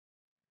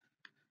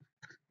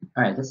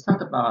All right, let's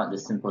talk about the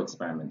simple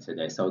experiment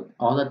today. So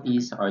all of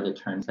these are the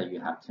terms that you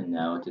have to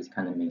know. Just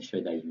kind of make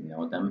sure that you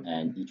know them,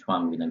 and each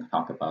one we're going to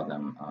talk about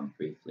them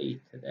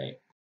briefly today.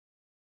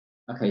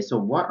 Okay, so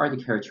what are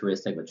the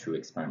characteristics of a true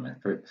experiment?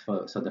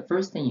 So the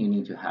first thing you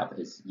need to have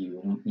is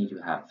you need to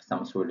have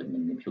some sort of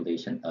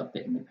manipulation of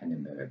the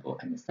independent variable.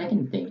 And the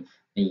second thing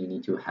that you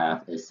need to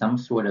have is some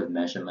sort of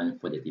measurement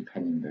for the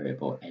dependent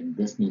variable. And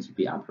this needs to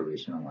be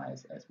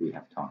operationalized, as we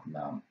have talked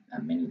about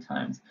many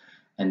times.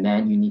 And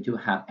then you need to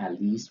have at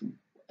least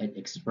an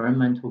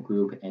experimental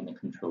group and a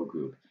control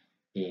group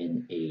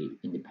in a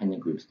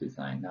independent groups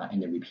design. Now, in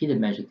the repeated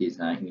measure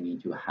design, you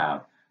need to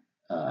have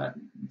uh,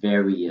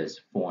 various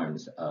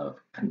forms of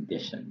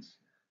conditions.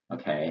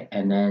 Okay,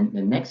 and then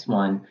the next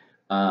one,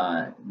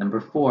 number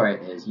four,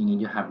 is you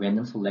need to have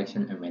random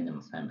selection and random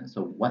assignment.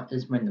 So what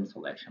is random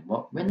selection?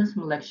 Well, random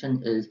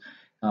selection is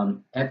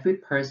every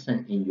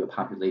person in your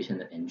population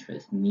of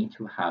interest need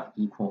to have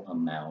equal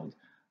amount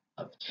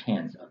of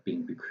chance of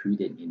being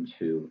recruited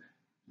into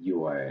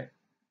your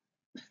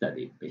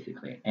study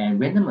basically. And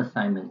random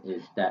assignment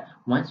is that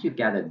once you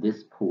gather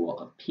this pool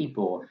of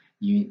people,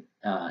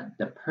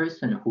 the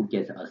person who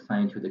gets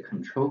assigned to the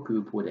control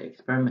group or the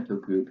experimental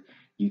group,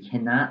 you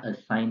cannot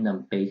assign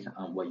them based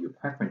on what your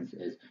preference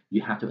is.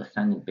 You have to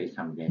assign them based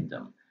on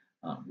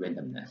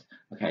randomness.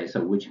 Okay,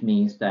 so which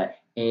means that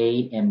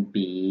A and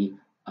B,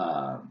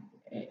 uh,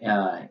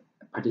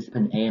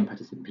 participant A and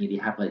participant B, they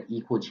have an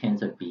equal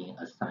chance of being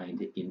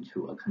assigned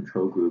into a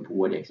control group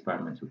or the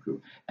experimental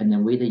group. And the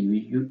way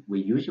that we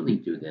usually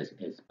do this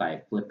is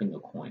by flipping a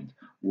coin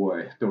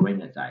or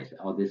throwing a dice,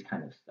 all this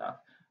kind of stuff.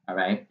 All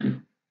right.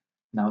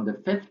 Now,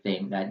 the fifth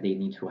thing that they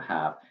need to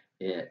have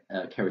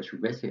a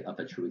characteristic of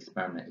a true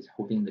experiment is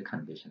holding the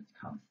conditions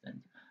constant.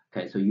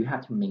 Okay, so you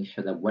have to make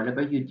sure that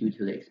whatever you do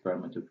to the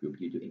experimental group,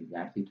 you do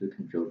exactly to the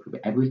control group.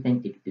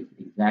 Everything is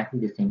exactly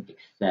the same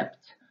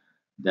except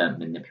the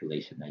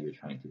manipulation that you're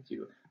trying to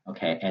do.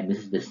 Okay, and this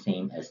is the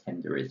same as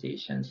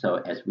standardization. So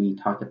as we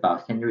talked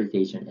about,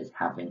 standardization is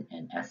having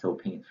an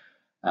SOP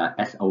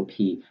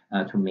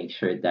to make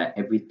sure that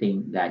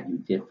everything that you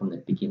did from the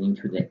beginning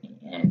to the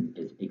end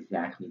is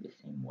exactly the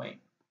same way.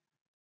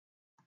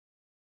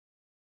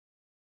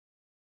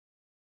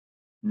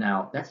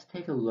 Now let's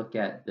take a look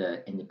at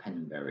the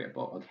independent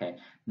variable. Okay,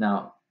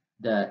 now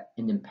the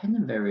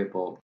independent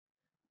variable.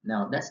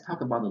 Now let's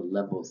talk about the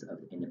levels of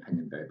the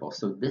independent variable.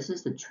 So this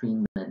is the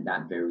treatment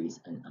that varies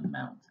in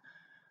amount.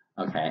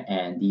 Okay,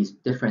 and these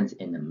difference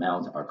in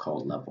amounts are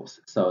called levels.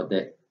 So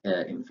the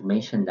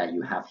information that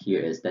you have here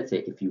is, let's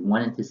say if you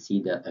wanted to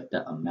see if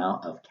the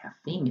amount of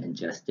caffeine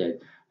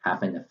ingested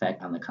have an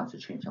effect on the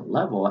concentration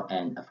level,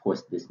 and of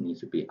course this needs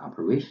to be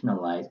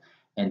operationalized,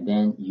 and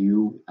then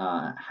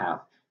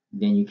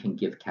then you can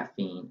give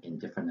caffeine in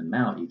different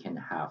amount. You can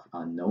have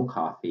no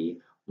coffee,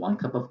 1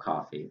 cup of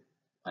coffee,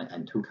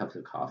 and 2 cups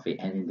of coffee.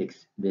 And in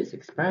this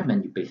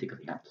experiment, you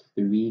basically have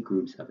three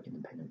groups of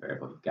independent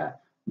variables. You've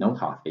got no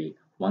coffee,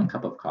 1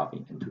 cup of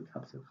coffee, and 2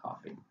 cups of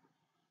coffee.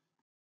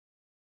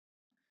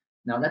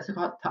 Now let's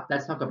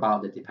talk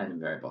about the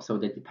dependent variable. So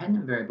the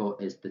dependent variable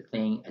is the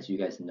thing, as you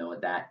guys know,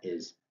 that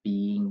is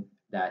the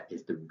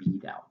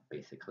readout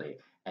basically,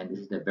 and this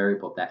is the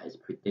variable that is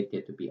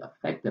predicted to be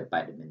affected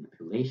by the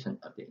manipulation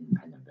of the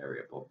independent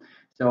variable.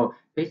 So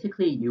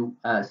basically,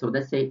 so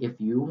let's say if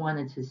you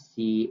wanted to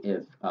see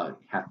if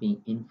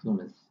caffeine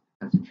influence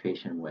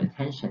concentration or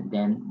attention,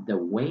 then the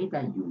way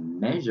that you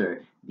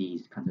measure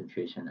these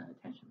concentration and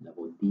attention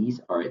level,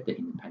 these are the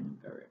independent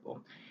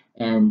variable.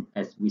 And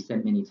as we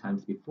said many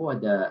times before,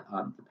 the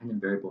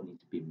dependent variable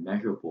needs to be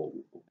measurable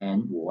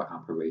and or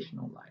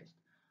operationalized.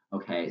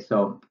 Okay,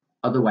 so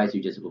otherwise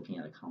you're just looking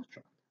at a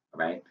construct,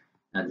 right?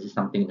 And this is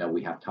something that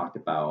we have talked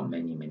about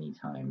many, many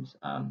times.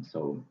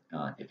 So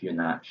if you're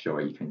not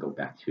sure, you can go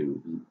back to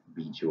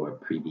read your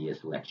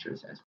previous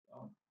lectures as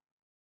well.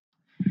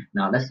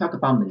 Now let's talk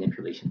about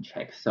manipulation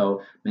check.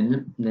 So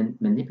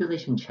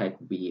manipulation check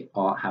we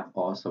all have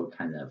also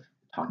kind of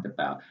talked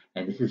about,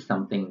 and this is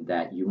something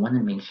that you want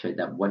to make sure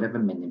that whatever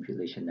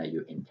manipulation that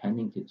you're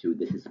intending to do,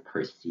 this is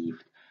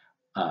perceived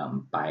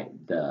by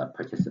the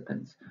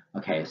participants.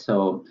 Okay,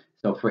 so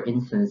for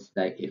instance,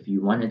 like if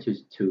you wanted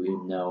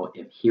to know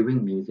if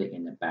hearing music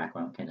in the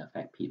background can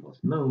affect people's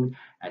mood,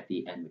 at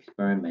the end of the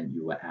experiment,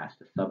 you would ask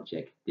the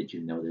subject, did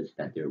you notice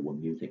that there was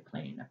music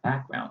playing in the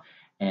background?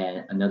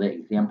 And another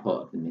example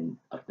of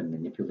the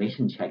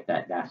manipulation check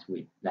that last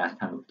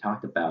time we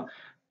talked about,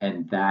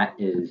 and that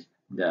is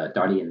the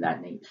Darty and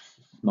Latney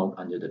smoke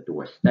under the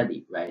door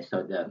study, right?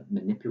 So the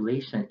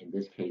manipulation in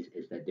this case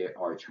is that they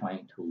are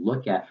trying to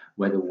look at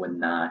whether or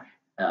not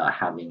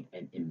having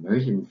an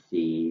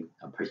emergency,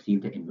 a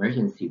perceived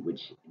emergency,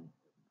 which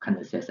kind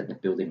of says that the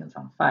building is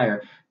on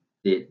fire,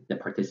 did the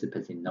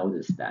participants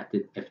notice that?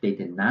 If they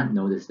did not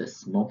notice the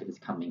smoke is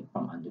coming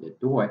from under the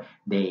door,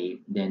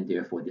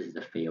 therefore this is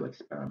a failed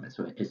experiment.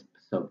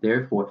 So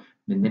therefore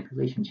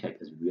manipulation check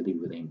is really,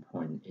 really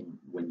important in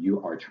when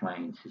you are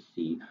trying to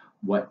see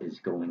what is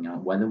going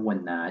on, whether or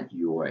not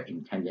your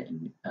intended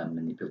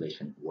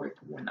manipulation worked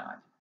or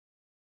not.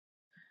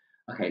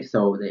 Okay,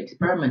 so the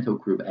experimental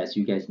group, as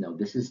you guys know,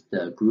 this is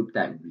the group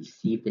that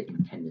received the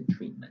intended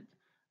treatment,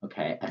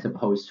 okay, as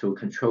opposed to a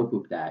control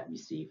group that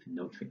received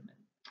no treatment.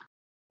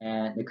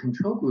 And the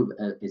control group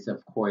is,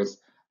 of course,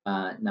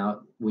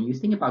 now when you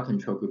think about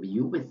control group,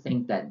 you would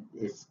think that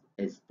this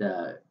is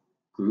the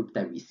group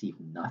that received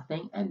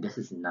nothing, and this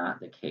is not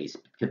the case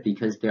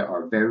because there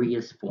are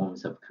various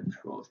forms of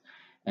controls.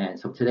 And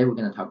so today we're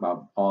going to talk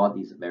about all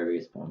these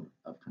various forms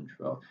of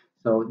control.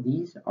 So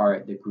these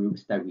are the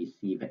groups that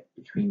receive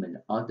the treatment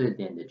other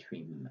than the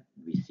treatment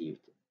received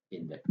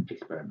in the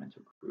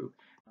experimental group.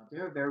 Now,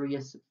 there are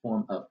various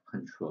forms of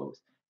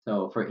controls.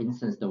 So for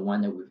instance, the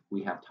one that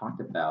we have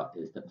talked about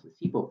is the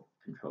placebo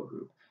control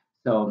group.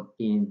 So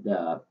in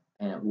the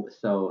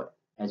so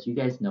as you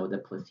guys know, the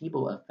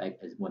placebo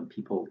effect is when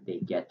people they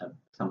get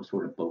some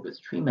sort of bogus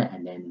treatment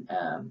and then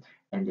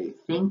and they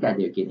think that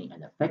they're getting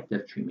an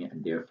effective treatment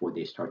and therefore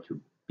they start to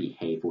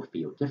behave or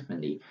feel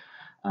differently.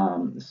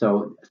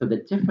 So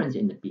the difference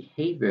in the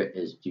behavior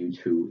is due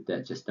to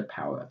just the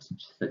power of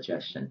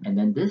suggestion, and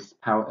then this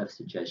power of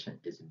suggestion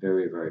is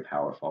very very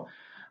powerful.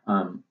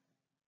 Um,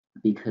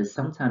 because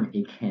sometimes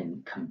it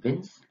can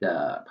convince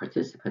the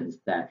participants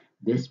that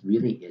this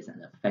really is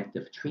an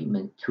effective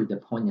treatment to the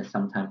point that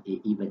sometimes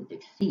it even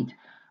exceeds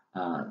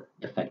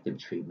effective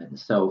treatment.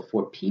 So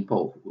for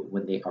people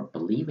when they are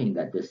believing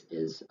that this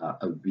is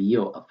a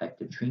real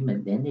effective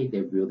treatment, then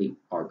they really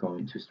are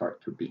going to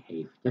start to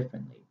behave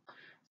differently.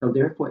 So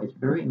therefore, it's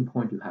very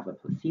important to have a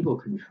placebo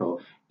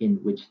control in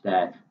which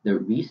that the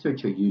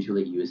researcher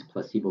usually use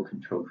placebo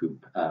control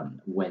group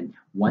when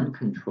one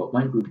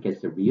group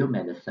gets the real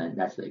medicine,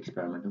 that's the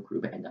experimental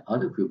group, and the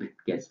other group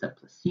gets the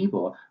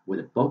placebo with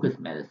a bogus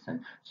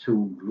medicine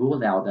to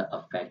rule out the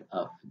effect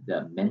of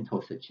the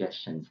mental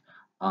suggestions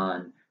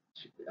on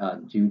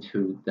due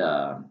to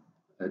the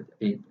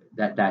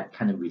that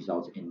kind of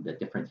results in the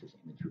differences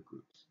in the two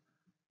groups.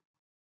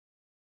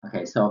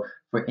 Okay, so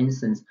for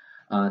instance,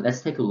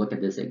 let's take a look at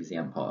this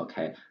example,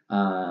 okay?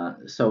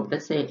 So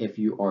let's say if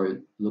you are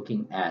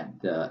looking at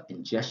the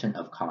ingestion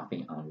of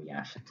caffeine on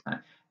reaction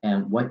time,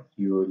 and what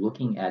you're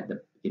looking at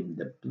in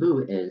the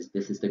blue is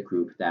this is the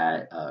group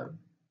that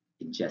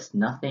ingests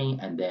nothing,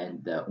 and then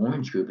the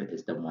orange group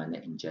is the one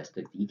that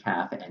ingested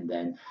decaf, and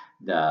then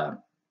the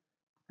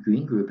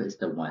green group is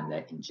the one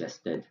that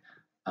ingested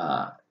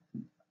uh,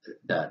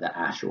 the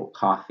actual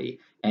coffee.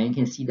 And you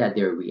can see that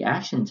their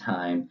reaction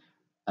time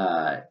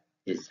uh,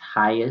 is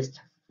highest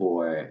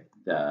for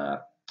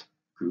the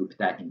group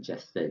that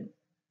ingested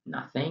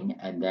nothing,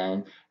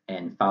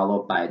 and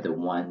followed by the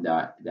one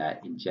that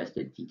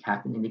ingested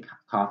decaffeinated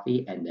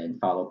coffee, and then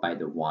followed by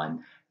the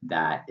one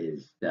that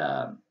is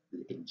the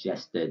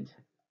ingested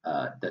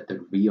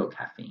the real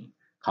caffeine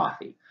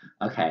coffee.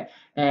 Okay,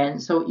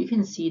 and so you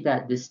can see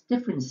that this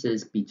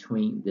differences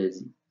between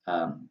this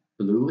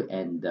blue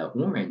and the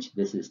orange,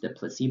 this is the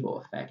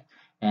placebo effect.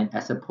 And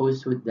as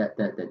opposed to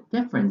the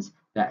difference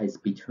that is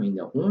between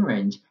the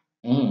orange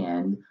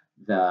and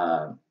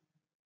the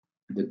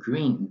the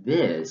green,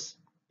 this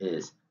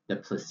is the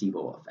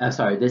placebo.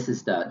 Sorry, this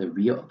is the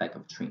real effect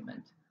of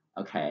treatment.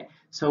 Okay,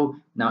 so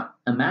now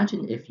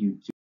imagine if you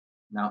do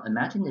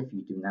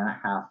not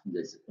have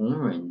this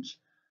orange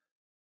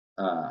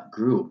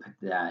group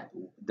that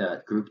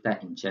the group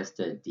that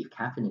ingested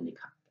decaffeinated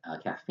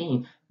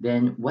caffeine,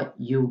 then what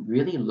you're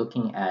really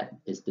looking at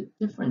is the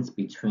difference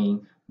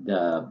between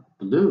the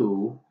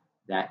blue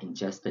that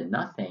ingested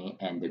nothing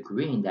and the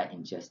green that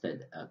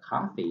ingested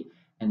coffee.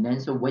 And then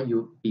so what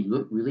you'll be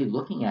really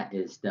looking at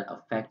is the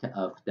effect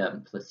of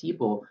the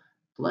placebo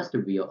plus the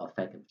real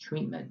effect of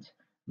treatment.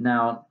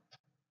 Now,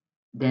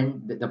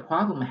 then the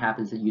problem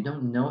happens that you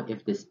don't know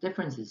if this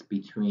difference is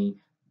between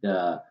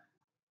the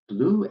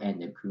blue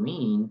and the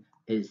green,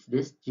 is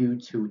this due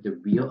to the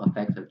real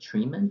effect of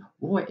treatment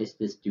or is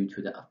this due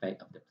to the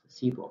effect of the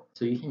placebo?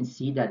 So you can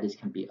see that this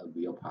can be a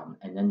real problem.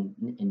 And then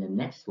in the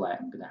next slide,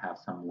 I'm going to have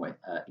some more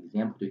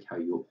example to tell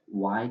you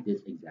why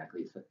this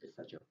exactly is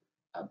such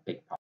a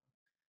big problem.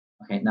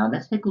 Okay, now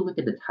let's take a look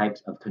at the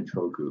types of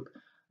control group.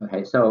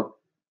 Okay, so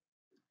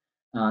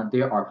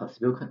there are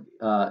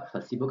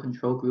placebo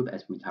control group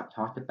as we have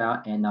talked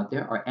about, and now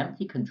there are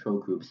empty control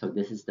groups. So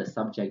this is the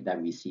subject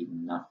that received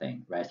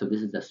nothing, right? So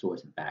this is the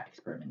source of bad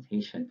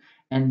experimentation.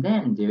 And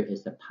then there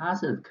is the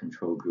positive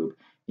control group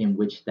in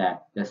which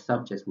that the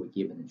subjects were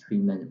given a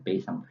treatment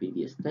based on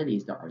previous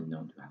studies that are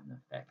known to have an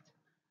effect.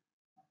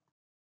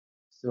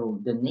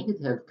 So the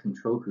negative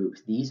control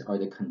groups, these are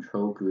the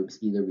control groups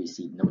either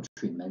received no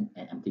treatment,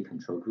 an empty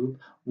control group,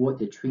 or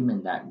the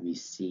treatment that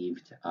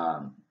received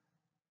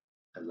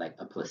like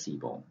a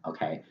placebo,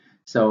 okay?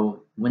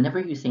 So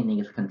whenever you say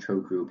negative control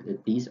group,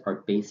 these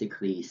are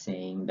basically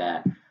saying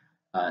that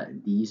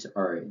these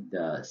are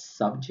the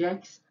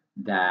subjects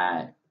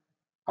that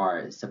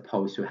are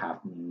supposed to have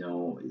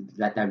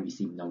that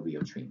receive no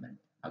real treatment,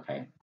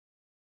 okay?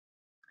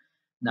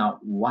 Now,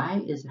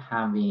 why is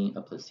having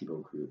a placebo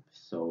group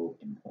so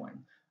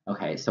important?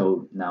 Okay,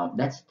 so now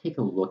let's take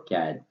a look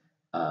at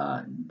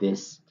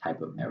this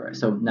type of error.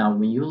 So now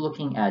when you're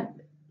looking at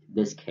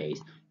this case,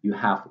 you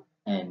have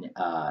an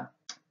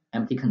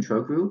empty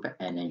control group,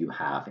 and then you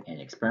have an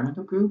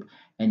experimental group,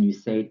 and you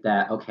say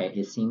that, okay,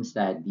 it seems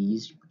that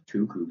these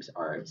two groups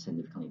are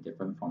significantly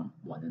different from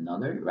one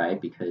another,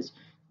 right? Because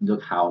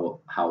look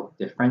how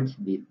different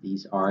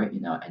these are, you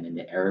know, and then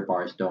the error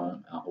bars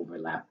don't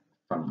overlap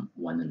from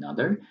one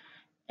another.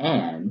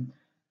 And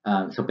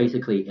so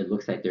basically, it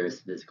looks like there's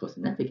statistical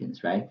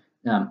significance, right?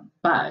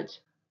 But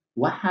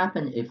what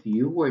happened if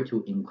you were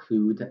to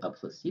include a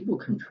placebo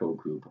control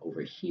group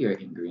over here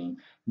in green?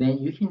 Then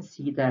you can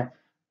see that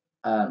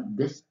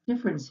this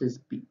differences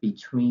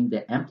between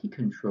the empty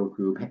control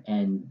group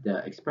and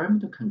the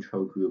experimental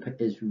control group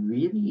is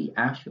really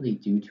actually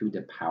due to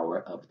the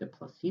power of the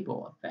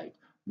placebo effect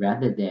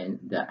rather than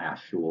the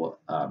actual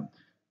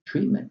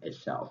treatment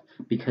itself.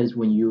 Because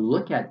when you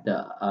look at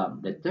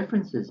the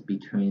differences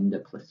between the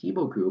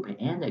placebo group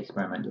and the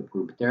experimental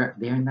group,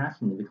 they are not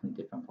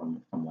significantly different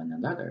from one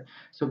another.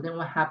 So then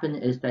what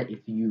happened is that if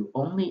you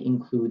only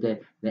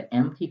included the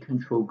empty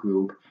control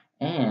group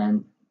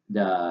and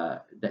the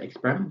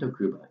experimental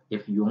group,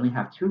 if you only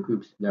have two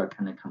groups that are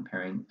kind of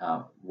comparing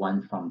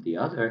one from the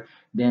other,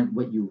 then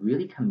what you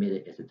really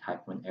committed is a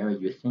type 1 error.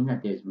 You're saying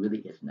that there's really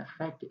is an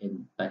effect,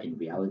 but in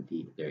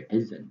reality, there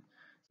isn't.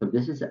 So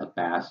this is a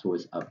bad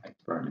source of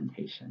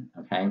experimentation,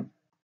 okay?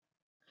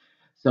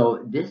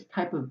 So this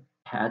type of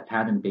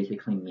pattern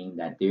basically means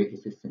that there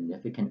is a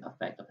significant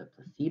effect of the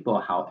placebo.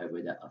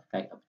 However, the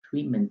effect of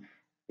treatment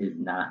is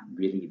not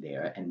really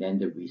there. And then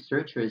the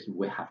researchers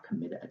would have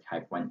committed a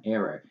type 1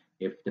 error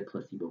if the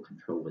placebo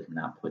control was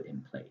not put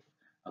in place,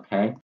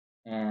 okay?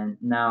 And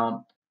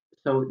now,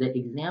 so the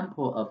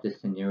example of the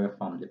scenario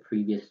from the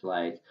previous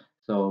slides,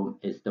 so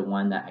is the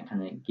one that I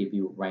kind of give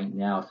you right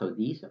now. So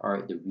these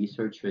are the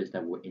researchers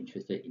that were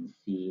interested in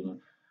seeing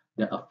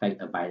the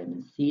effect of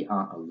vitamin C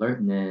on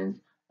alertness,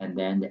 and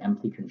then the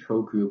empty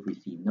control group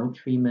received no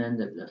treatment,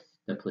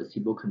 the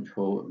placebo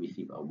control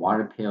received a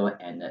water pill,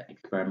 and the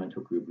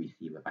experimental group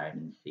received a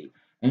vitamin C.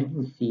 And you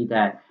can see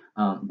that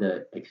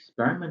the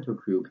experimental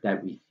group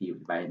that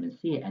received vitamin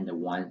C and the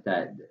ones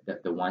that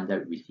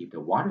received the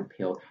water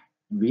pill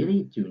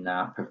really do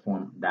not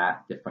perform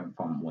that different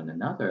from one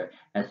another,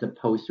 as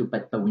opposed to,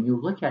 but when you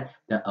look at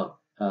the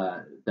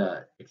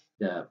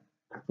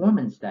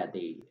performance that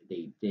they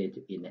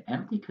did in the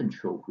empty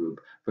control group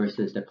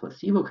versus the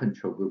placebo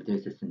control group,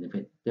 there's a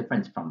significant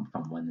difference from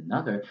one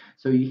another.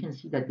 So you can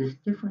see that this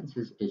difference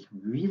is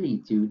really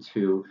due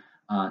to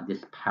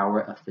this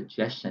power of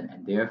suggestion,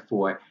 and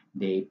therefore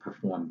they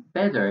perform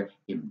better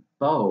in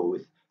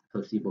both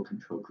placebo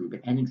control group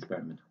and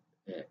experimental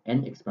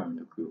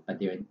group,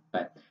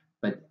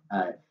 but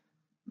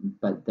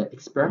the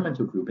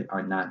experimental group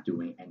are not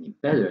doing any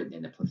better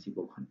than the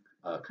placebo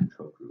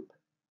control group.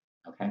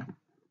 Okay.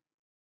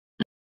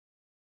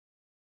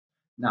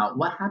 Now,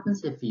 what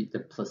happens if the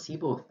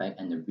placebo effect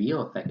and the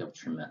real effect of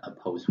treatment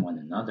oppose one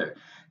another?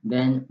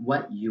 Then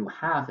what you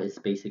have is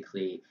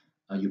basically,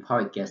 you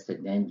probably guessed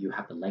it, then you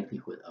have the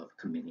likelihood of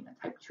committing a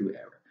type 2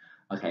 error.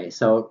 Okay,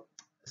 so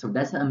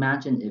let's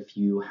imagine if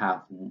you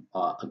have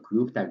a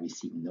group that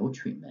received no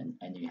treatment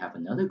and you have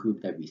another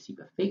group that received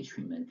a fake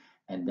treatment,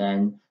 and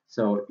then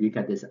so you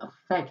get this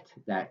effect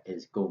that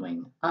is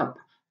going up,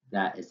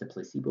 that is the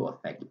placebo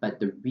effect. But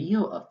the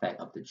real effect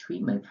of the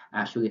treatment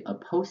actually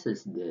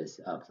opposes this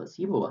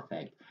placebo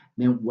effect.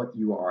 Then what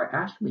you are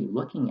actually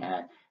looking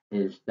at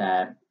is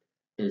the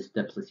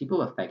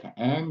placebo effect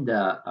and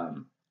the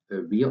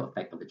real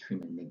effect of the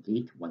treatment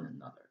negate one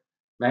another,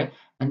 right?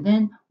 And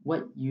then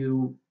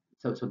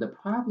so the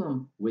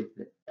problem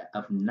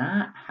of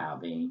not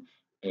having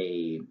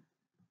a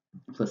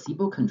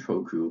placebo control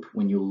group,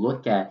 when you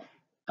look at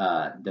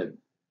the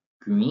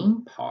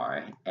green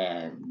part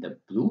and the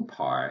blue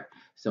part,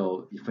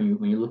 so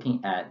when you're looking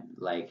at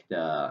like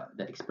the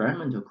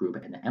experimental group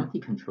and the empty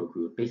control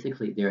group,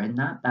 basically they're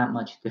not that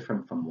much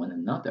different from one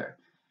another.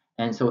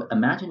 And so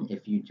imagine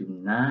if you do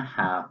not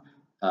have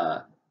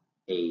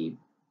a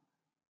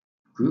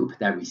group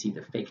that received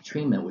a fake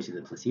treatment, which is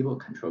a placebo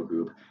control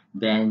group,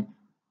 then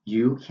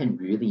you can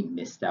really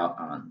miss out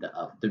on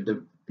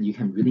you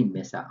can really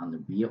miss out on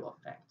the real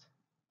effect.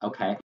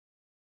 Okay.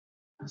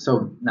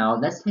 So now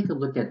let's take a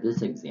look at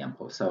this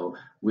example. So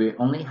we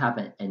only have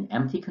an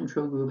empty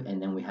control group,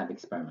 and then we have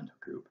experimental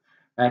group,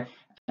 right?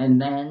 And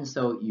then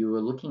so you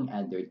were looking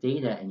at their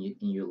data, and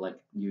you're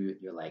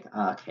like,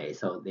 okay,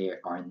 so they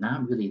are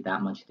not really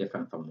that much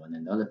different from one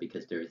another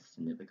because there is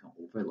significant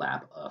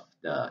overlap of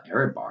the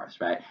error bars,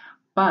 right?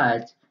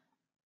 But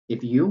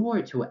if you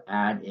were to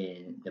add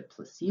in the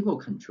placebo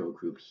control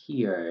group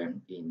here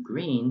in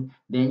green,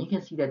 then you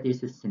can see that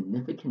there's a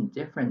significant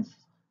difference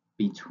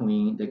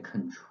between the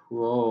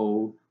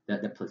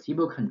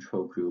placebo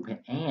control group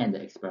and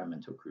the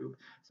experimental group.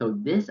 So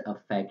this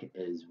effect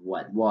is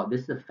what? Well,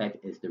 this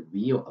effect is the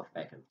real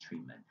effect of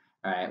treatment.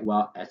 All right.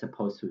 Well, as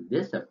opposed to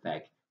this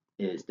effect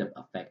is the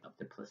effect of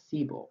the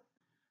placebo.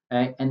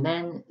 Right? And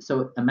then,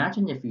 so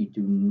imagine if you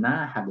do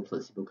not have the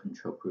placebo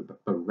control group,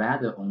 but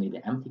rather only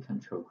the empty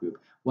control group,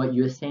 what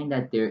you're saying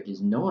that there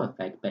is no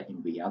effect, but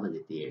in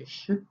reality there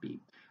should be.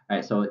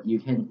 Right, so you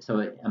can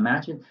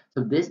imagine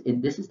this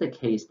is the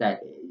case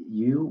that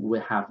you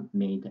would have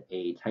made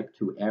a type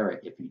 2 error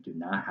if you do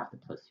not have the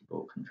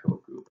placebo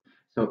control group.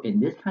 So in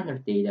this kind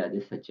of data,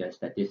 this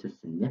suggests that there's a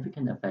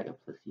significant effect of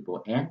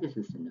placebo and there's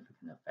a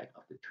significant effect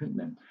of the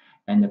treatment.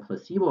 And the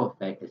placebo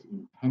effect is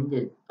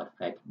intended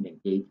effect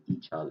negate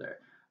each other.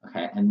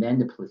 Okay, and then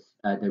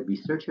the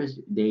researchers,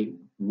 they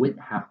would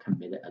have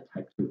committed a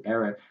type 2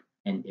 error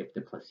and if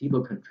the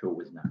placebo control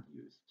was not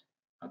used.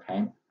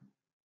 Okay.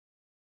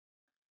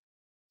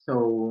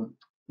 So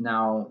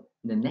now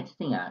the next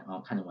thing I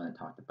kind of want to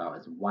talk about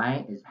is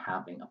why is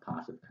having a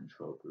positive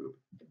control group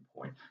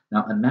important?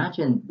 Now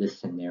imagine this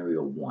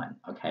scenario one,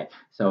 okay?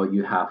 So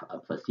you have a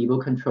placebo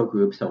control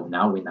group. So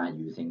now we're not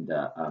using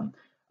the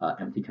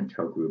empty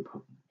control group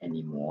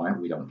anymore.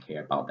 We don't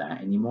care about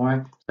that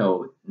anymore.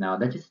 So now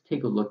let's just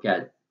take a look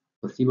at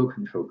placebo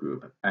control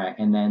group. All right,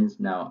 and then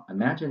now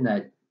imagine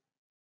that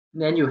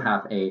then you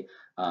have a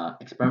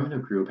experimental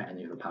group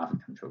and you have a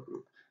positive control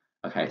group.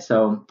 Okay,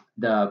 so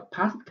the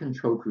positive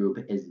control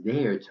group is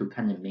there to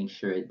kind of make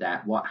sure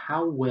that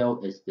how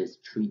well is this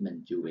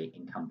treatment doing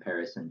in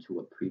comparison to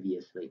a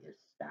previously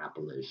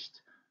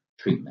established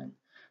treatment.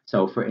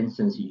 So for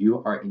instance,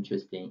 you are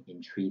interested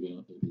in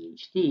treating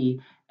ADHD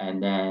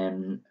and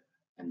then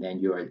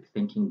you're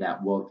thinking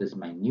that, well, this is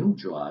my new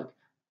drug,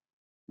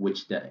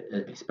 which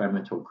the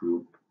experimental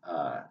group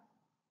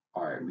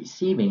are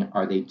receiving,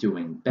 are they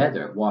doing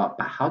better? Well,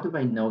 but how do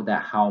I know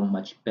that how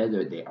much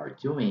better they are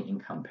doing in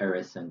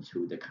comparison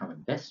to the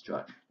current best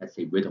drug, let's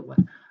say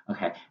Ritalin?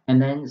 Okay,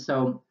 and then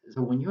so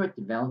when you are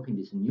developing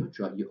this new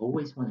drug, you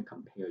always want to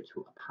compare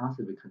to a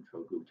positive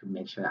control group to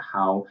make sure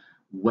how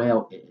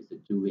well it is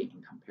doing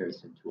in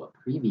comparison to a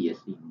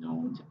previously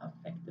known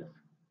effective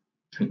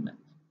treatment.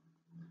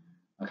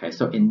 Okay,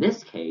 so in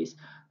this case,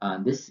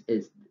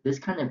 this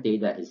kind of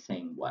data is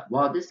saying what?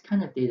 Well, this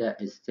kind of data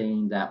is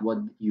saying that what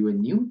your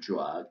new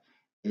drug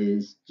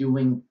is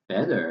doing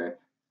better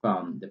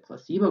from the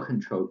placebo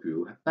control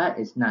group, but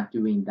it's not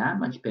doing that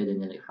much better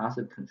than the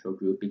positive control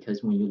group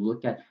because when you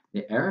look at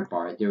the error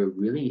bar,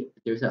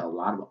 there's a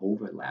lot of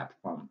overlap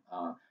from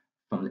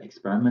the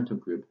experimental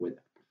group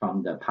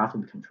from the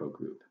positive control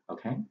group.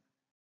 Okay.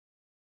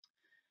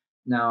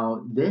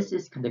 Now, this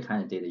is the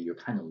kind of data you're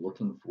kind of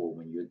looking for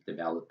when you're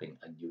developing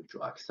a new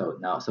drug. So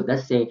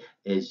let's say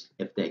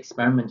if the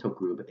experimental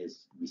group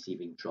is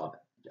receiving drug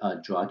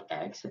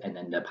X, and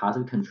then the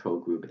positive control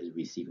group is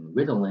receiving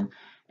Ritalin,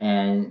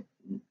 and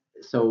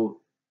so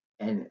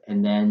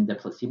and then the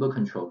placebo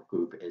control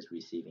group is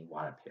receiving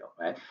water pill,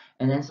 right?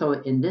 And then so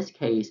in this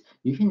case,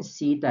 you can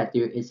see that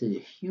there is a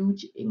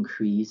huge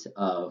increase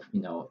of,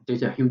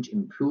 there's a huge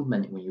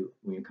improvement when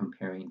you're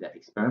comparing the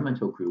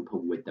experimental group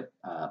with the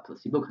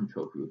placebo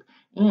control group.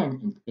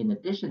 And in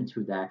addition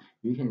to that,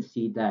 you can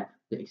see that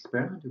the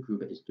experimental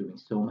group is doing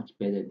so much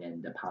better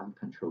than the positive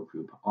control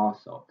group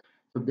also.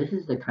 So this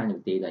is the kind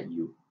of data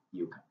you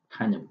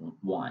kind of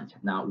want.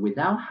 Now,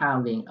 without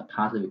having a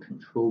positive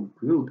control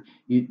group,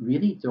 you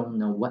really don't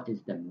know what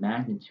is the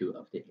magnitude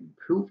of the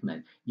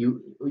improvement.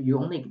 You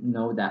only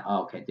know that,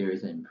 oh, okay, there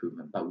is an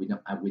improvement, but we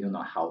don't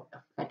know how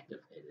effective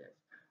it is.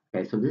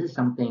 Okay, so this is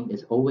something.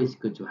 It's always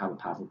good to have a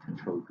positive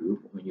control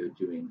group when you're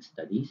doing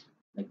studies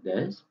like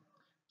this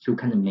to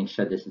kind of make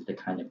sure this is the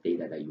kind of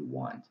data that you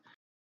want.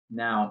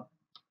 Now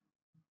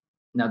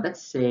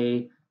let's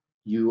say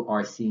you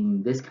are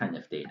seeing this kind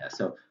of data.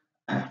 So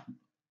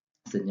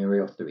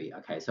scenario 3.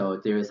 Okay, so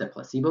there is a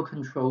placebo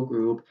control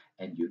group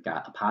and you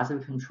got a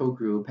positive control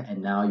group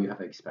and now you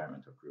have an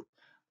experimental group.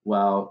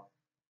 Well,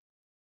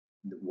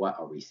 what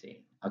are we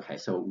seeing? Okay,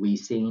 so we're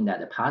seeing that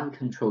the positive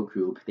control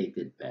group, they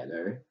did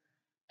better,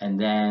 and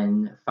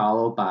then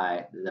followed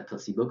by the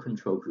placebo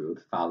control group,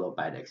 followed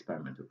by the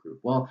experimental group.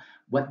 Well,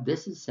 what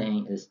this is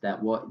saying is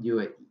that what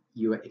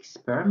your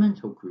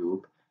experimental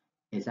group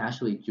is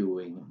actually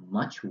doing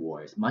much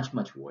worse, much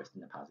worse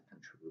than the positive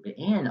control group,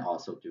 and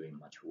also doing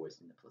much worse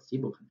than the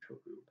placebo control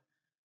group.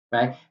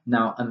 Right?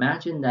 Now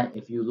imagine that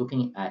if you're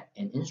looking at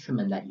an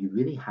instrument that you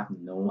really have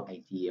no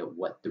idea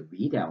what the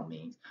readout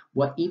means,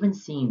 what even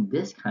seeing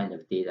this kind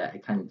of data,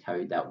 it kind of tell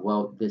you that,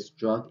 well, this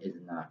drug is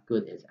not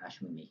good, it's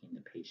actually making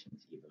the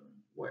patients even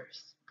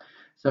worse.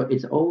 So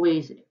it's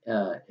always,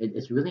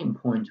 it's really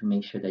important to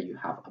make sure that you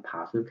have a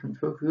positive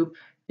control group.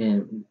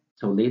 And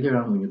so later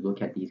on, when you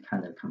look at these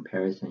kind of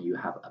comparison, you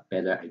have a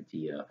better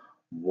idea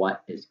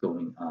what is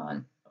going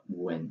on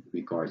when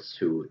regards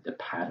to the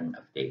pattern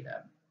of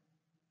data.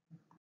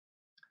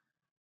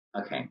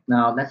 Okay,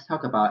 now let's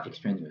talk about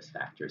extraneous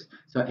factors.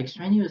 So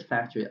extraneous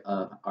factors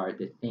are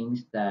the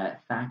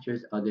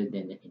factors other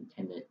than the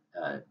intended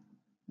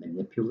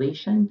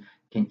manipulation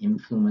can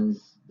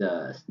influence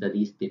the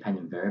study's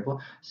dependent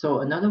variable.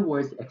 So in other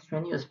words,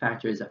 extraneous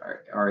factors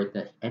are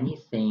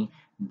anything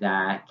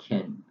that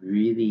can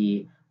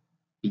really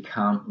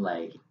become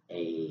like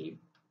a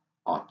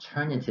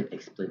alternative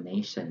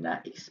explanation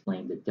that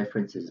explain the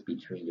differences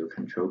between your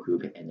control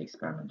group and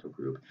experimental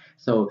group.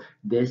 So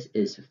this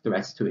is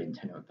threats to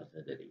internal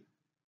validity.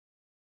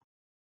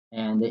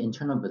 And the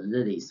internal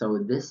validity, so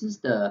this is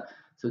the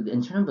So the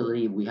internal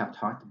validity we have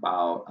talked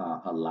about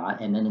a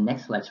lot, and then the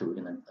next lecture we're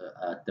going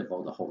to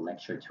devote a whole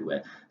lecture to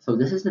it. So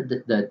this is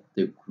the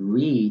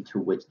degree to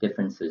which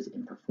differences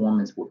in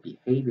performance or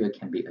behavior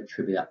can be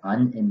attributed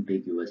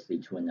unambiguously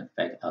to an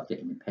effect of the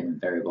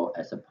independent variable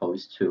as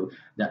opposed to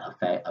the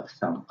effect of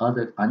some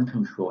other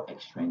uncontrolled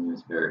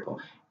extraneous variable.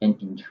 And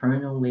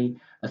internally,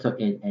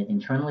 an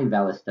internally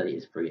valid study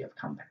is free of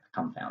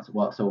confounds.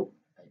 Well, so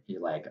you're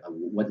like,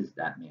 what does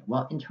that mean?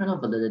 Well, internal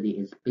validity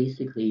is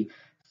basically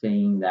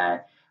saying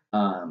that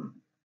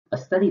a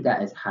study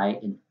that is high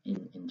in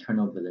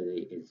internal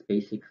validity is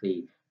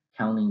basically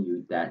telling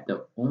you that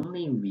the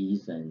only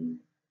reason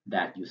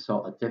that you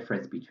saw a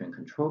difference between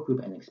control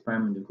group and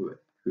experimental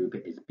group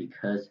is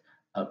because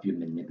of your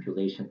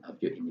manipulation of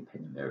your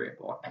independent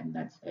variable, and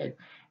that's it.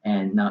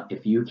 And now,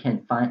 if you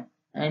can find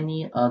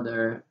any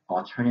other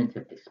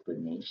alternative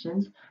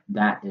explanations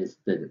that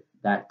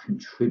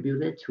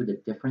contributed to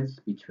the difference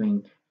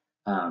between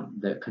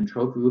the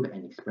control group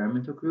and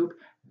experimental group,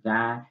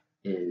 that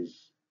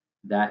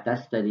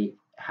study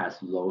has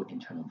low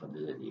internal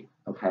validity.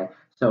 Okay,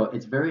 so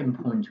it's very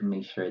important to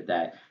make sure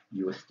that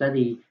your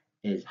study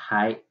is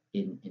high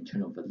in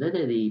internal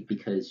validity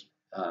because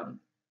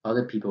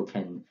other people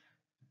can,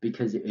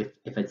 because if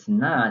it's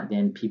not,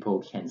 then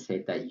people can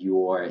say that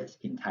your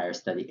entire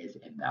study is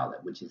invalid,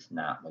 which is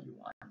not what you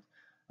want.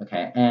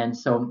 Okay, and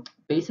so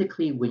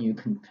basically when you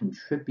can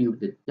contribute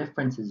the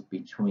differences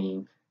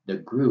between the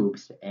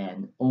groups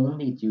and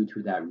only due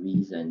to that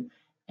reason,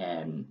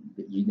 and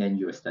then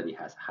your study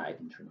has high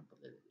internal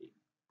validity.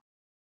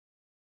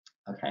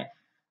 Okay,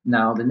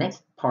 now the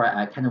next part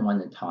I kind of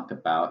want to talk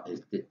about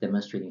is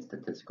demonstrating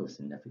statistical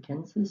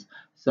significances.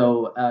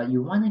 So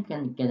you want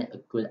to get a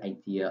good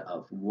idea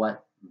of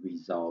what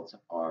results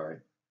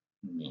are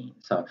mean.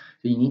 So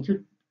you need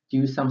to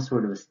do some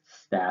sort of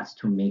stats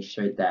to make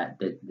sure that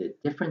the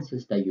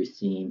differences that you're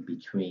seeing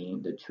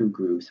between the two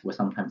groups, or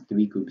sometimes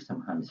three groups,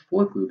 sometimes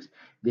four groups,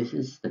 this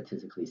is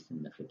statistically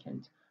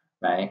significant,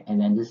 right?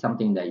 And then this is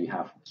something that you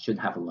should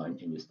have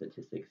learned in your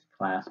statistics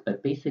class.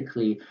 But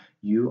basically,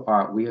 we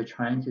are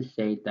trying to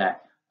say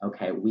that,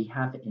 okay, we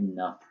have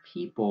enough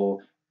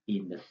people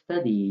in the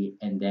study,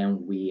 and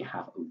then we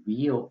have a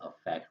real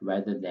effect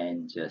rather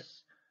than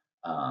just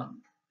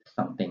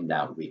something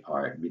that we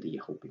are really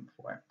hoping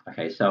for.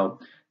 Okay, so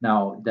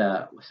now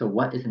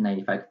what is a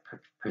 95%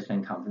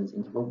 confidence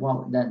interval?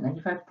 Well, that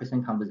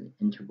 95% confidence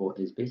interval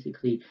is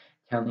basically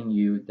telling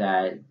you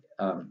that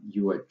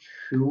your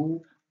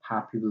true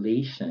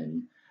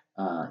population,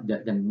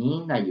 the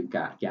mean that you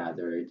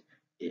gathered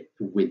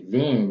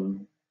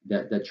within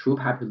the true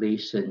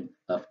population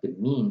of the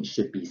mean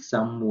should be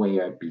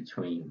somewhere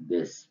between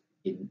this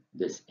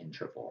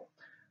interval.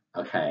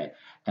 Okay,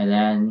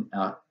 and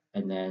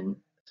then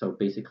so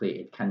basically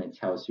it kind of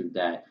tells you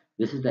that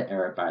this is the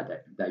error bar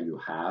that you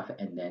have,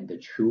 and then the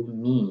true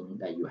mean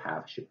that you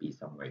have should be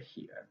somewhere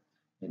here,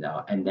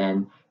 and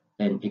then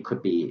it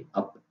could be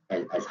up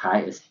as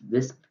high as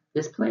this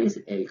place,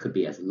 it could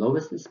be as low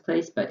as this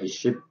place, but it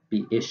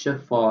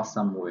should fall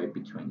somewhere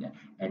between it.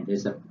 And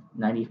there's a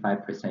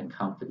 95%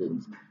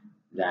 confidence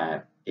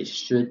that it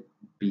should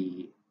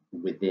be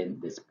within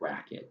this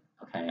bracket.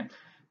 Okay.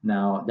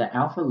 Now the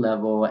alpha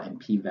level and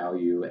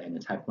p-value and the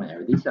type 1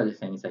 error, these are the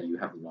things that you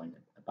have learned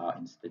about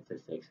in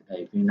statistics.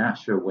 If you're not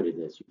sure what it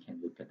is, you can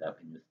look it up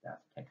in your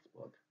stats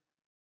textbook.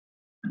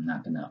 I'm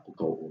not gonna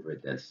go over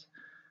this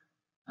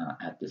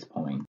at this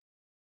point.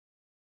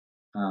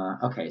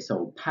 Okay,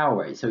 so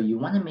power. So you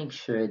want to make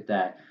sure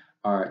that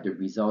are the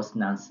results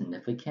not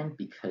significant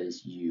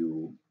because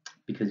your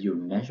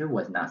measure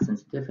was not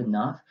sensitive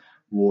enough,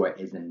 or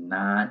is it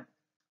not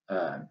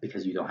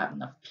because you don't have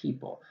enough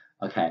people.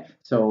 Okay,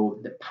 so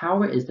the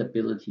power is the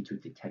ability to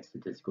detect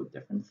statistical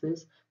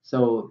differences.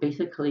 So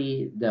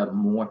basically, the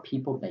more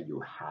people that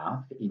you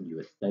have in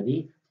your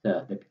study,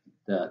 the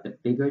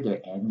bigger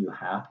the N you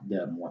have,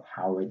 the more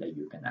power that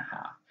you're gonna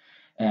have.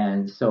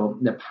 And so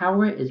the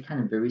power is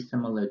kind of very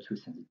similar to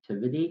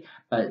sensitivity,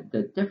 but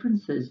the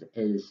differences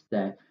is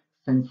that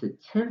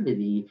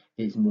sensitivity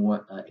is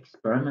more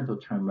experimental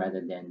term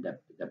rather than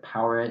the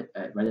power,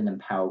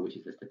 which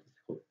is a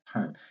statistical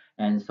term.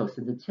 And so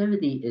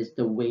sensitivity is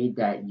the way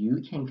that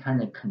you can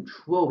kind of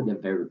control the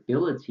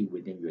variability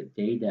within your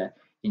data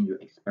in your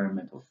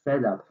experimental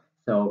setup.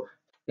 So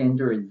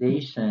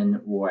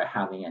standardization or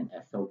having an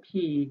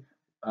SOP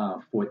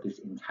for this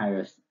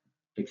entire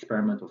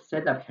experimental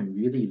setup can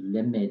really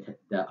limit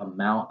the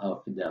amount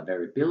of the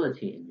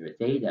variability in your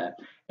data,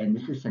 and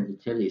this is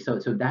sensitivity. So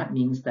that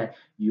means that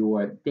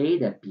your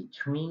data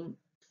between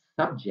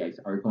subjects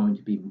are going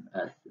to be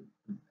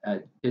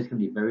there's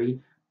going to be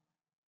very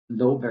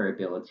low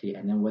variability,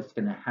 and then what's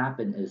going to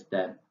happen is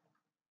that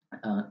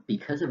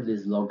because of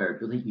this low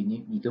variability,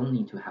 you don't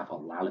need to have a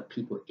lot of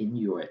people in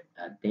your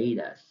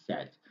data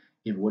set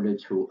in order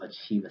to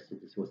achieve a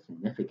statistical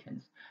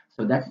significance.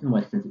 So that's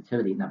more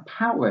sensitivity. Now,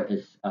 power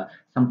is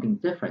something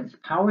different.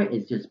 Power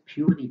is just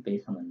purely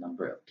based on the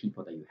number of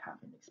people that you have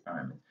in the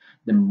experiment.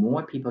 The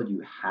more people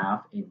you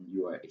have in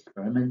your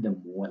experiment, the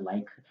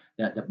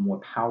more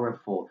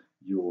powerful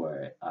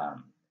your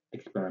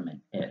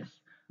experiment is.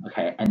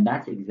 Okay, and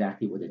that's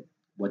exactly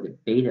what the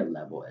beta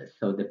level is.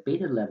 So the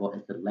beta level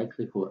is the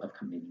likelihood of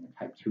committing a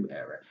type 2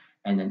 error.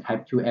 And then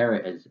type 2 error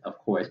is, of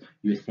course,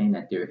 you're saying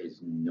that there is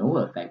no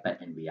effect,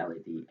 but in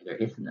reality, there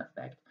is an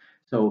effect.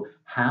 So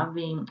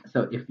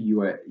if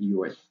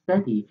your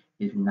study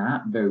is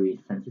not very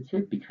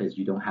sensitive because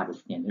you don't have a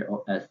standard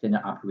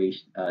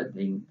operation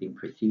thing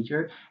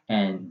procedure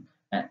and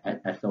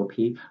SOP,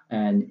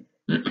 and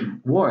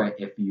or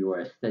if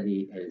your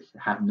study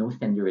have no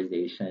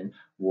standardization,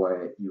 or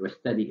your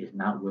study is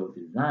not well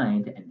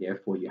designed and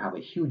therefore you have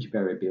a huge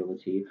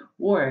variability,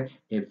 or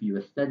if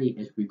your study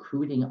is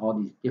recruiting all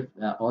these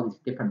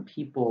different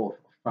people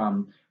from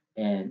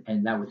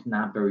and that was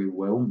not very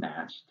well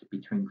matched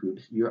between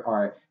groups,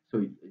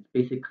 so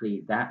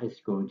basically that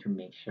is going to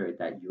make sure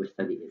that your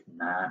study is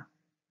not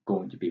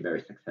going to be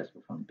very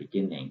successful from the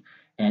beginning.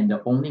 And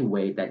the only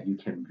way that you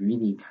can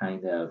really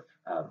kind of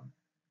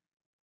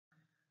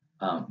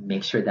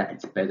make sure that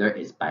it's better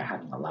is by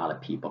having a lot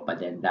of people. But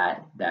then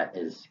that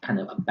is kind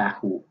of a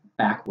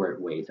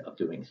backward ways of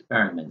doing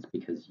experiments,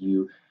 because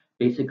you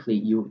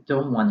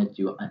don't want to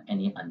do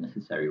any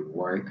unnecessary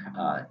work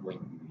when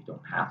you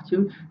don't have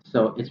to.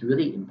 So it's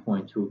really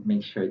important to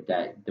make sure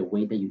that the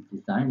way that you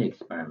design the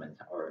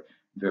experiments are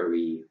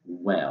very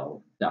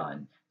well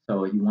done.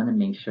 So you want to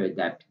make sure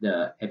that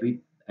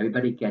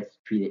everybody gets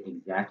treated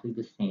exactly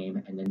the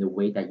same, and then the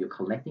way that you're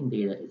collecting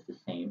data is the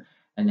same,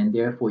 and then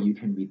therefore you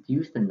can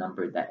reduce the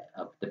number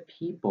of the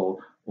people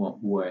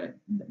or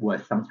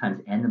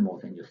sometimes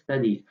animals in your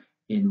studies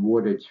in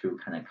order to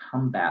kind of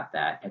combat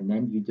that, and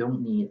then you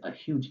don't need a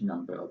huge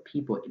number of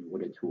people in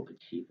order to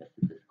achieve a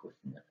statistical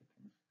significance.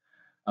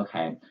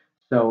 Okay,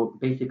 so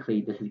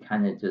basically this is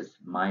kind of just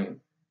my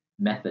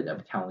method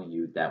of telling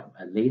you that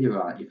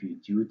later on, if you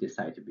do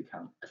decide to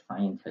become a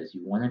scientist,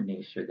 you want to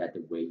make sure that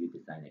the way you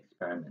design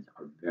experiments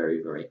are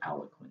very, very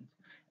eloquent.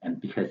 And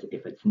because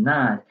if it's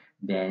not,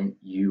 then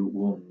you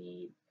will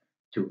need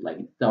to like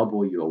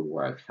double your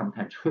work,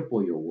 sometimes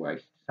triple your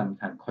work,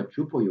 sometimes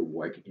quadruple your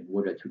work in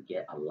order to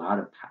get a lot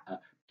of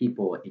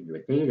people in your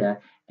data,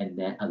 and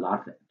then a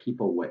lot of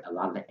people with a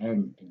lot of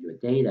N in your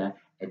data.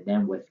 And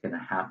then what's going to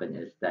happen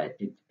is that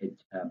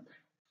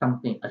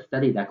a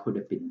study that could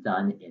have been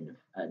done in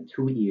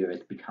 2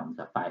 years becomes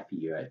a 5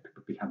 year,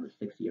 becomes a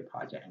 6 year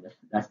project, and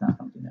that's not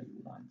something that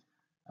you want.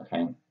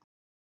 Okay.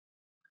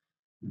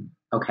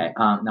 Okay.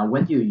 Now,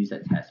 when do you use a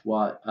test?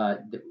 Well,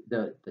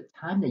 the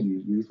time that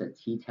you use a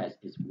t-test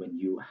is when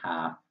you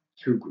have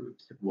two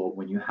groups. Well,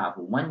 when you have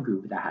one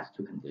group that has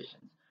two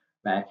conditions,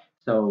 right?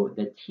 So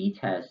the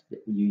t-test,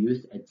 you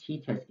use a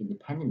t-test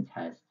independent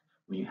test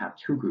when you have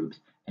two groups,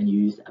 and you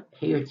use a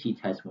pair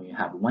t-test when you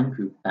have one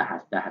group that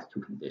has two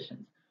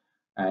conditions.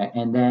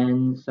 And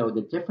then, so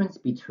the difference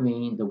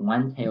between the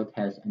one-tailed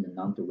test and the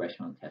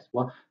non-directional test.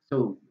 Well,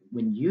 so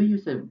when you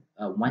use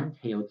a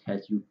one-tailed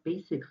test, you're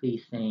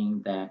basically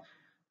saying that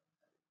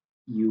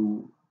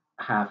you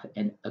have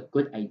a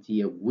good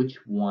idea which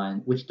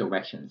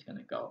direction is going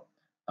to go.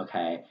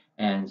 Okay,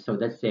 and so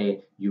let's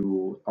say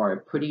you are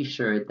pretty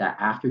sure that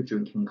after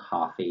drinking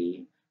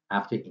coffee,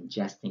 after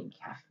ingesting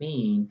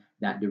caffeine,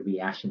 that the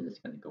reaction is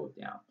going to go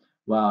down.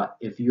 Well,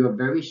 if you're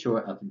very sure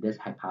of this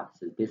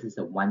hypothesis, this is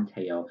a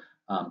one-tailed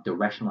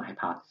directional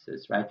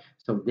hypothesis, right?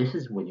 So this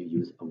is when you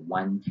use a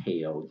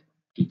one-tailed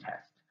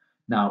t-test.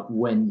 Now,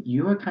 when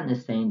you're kind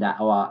of saying that,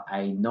 oh,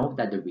 I know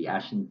that the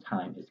reaction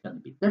time is going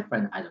to be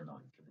different, I don't know,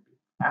 it's going to be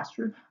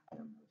faster, I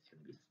don't know, it's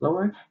going to be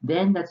slower,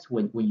 then that's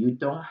when you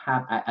don't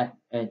have,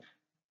 and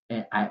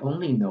I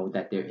only know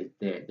that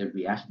the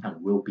reaction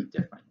time will be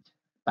different,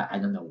 but I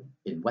don't know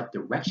in what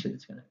direction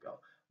it's going to go.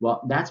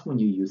 Well, that's when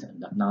you use a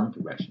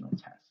non-directional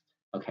test.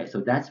 Okay,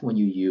 so that's when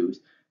you use,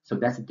 so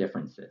that's the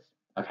differences.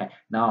 Okay,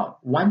 now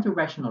one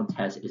directional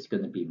test is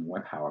going to be more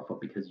powerful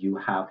because you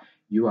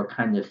are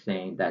kind of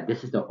saying that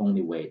this is the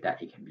only way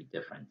that it can be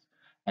different.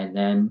 And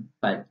then,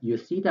 but you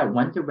see that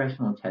one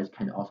directional test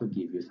can also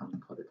give you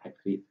something called a type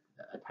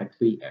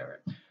 3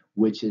 error,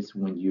 which is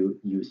when you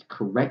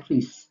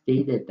correctly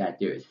stated that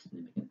there is a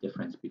significant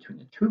difference between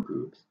the two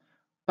groups,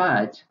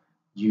 but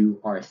you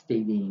are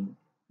stating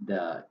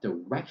the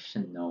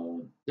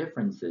directional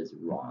differences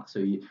wrong.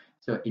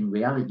 So in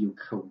reality, you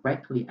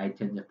correctly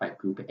identify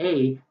group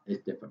A is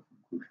different from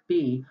group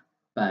B,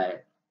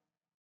 but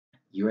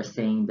you're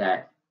saying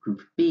that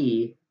group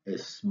B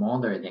is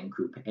smaller than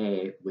group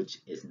A,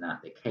 which is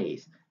not the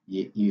case.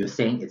 You're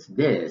saying it's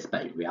this,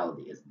 but in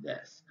reality it's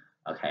this.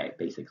 Okay,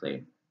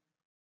 basically.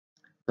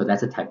 So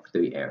that's a type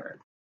 3 error.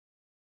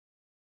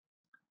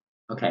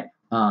 Okay,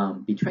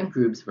 between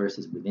groups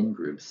versus within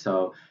groups.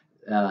 So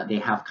they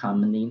have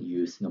commonly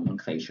used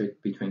nomenclature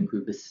between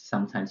groups.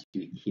 Sometimes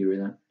you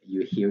hear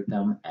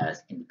them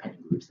as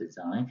independent groups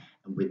design,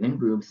 and within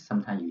groups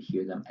sometimes you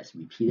hear them as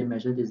repeated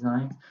measure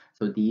designs.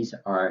 So these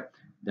are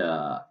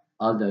the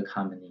other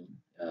commonly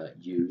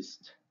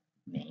used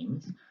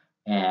names.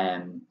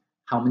 And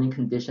how many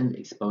conditions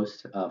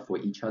exposed for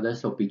each other?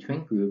 So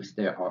between groups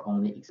they are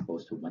only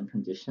exposed to one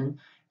condition,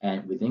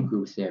 and within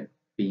groups they're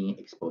being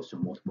exposed to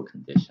multiple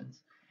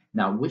conditions.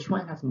 Now, which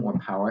one has more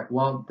power?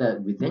 Well,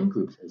 the within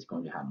groups is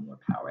going to have more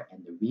power.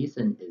 And the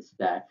reason is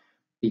that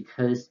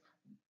because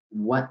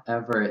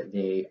whatever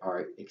they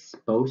are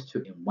exposed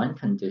to in one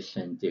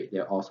condition,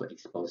 they're also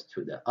exposed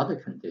to the other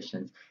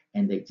conditions,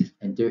 and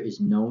there is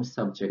no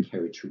subject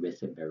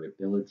characteristic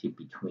variability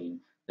between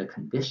the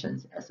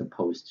conditions, as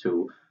opposed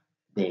to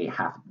they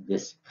have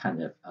this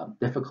kind of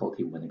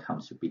difficulty when it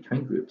comes to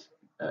between groups,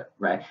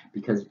 right?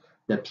 Because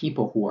the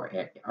people who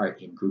are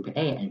in group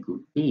A and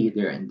group B,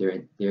 they're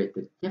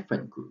the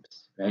different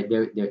groups, right?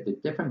 They're the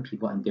different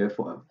people, and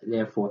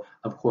therefore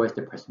of course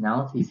their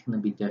personality is going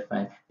to be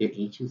different, their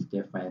age is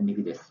different,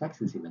 maybe their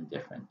sex is even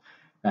different,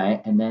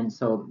 right? And then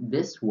so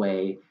this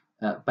way.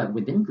 But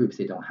within groups,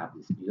 they don't have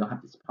this. You don't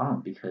have this problem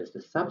because the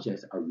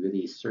subjects are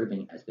really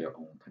serving as their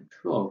own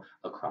control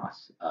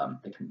across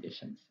the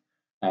conditions.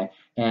 Okay?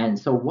 And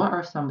so what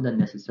are some of the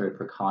necessary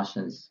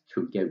precautions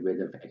to get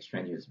rid of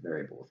extraneous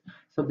variables?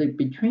 So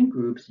between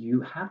groups,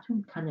 you have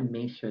to kind of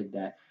make sure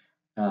that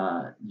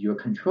your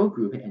control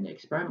group and the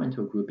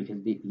experimental group,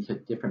 because these are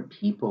different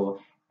people,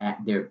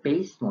 at their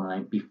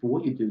baseline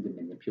before you do the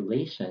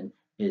manipulation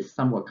is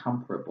somewhat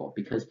comparable.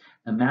 Because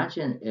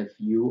imagine if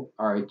you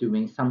are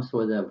doing some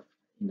sort of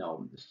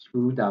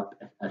screwed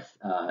up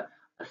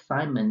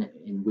assignment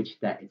in which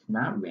that it's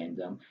not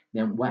random,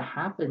 then what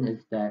happens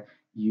is that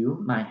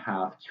you might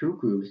have two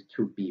groups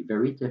to be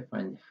very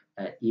different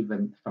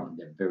even from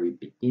the very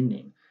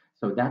beginning.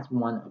 So that's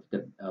one of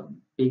the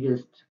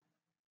biggest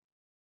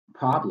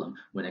problem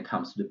when it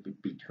comes to the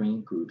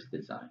between groups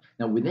design.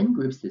 Now within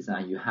groups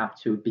design, you have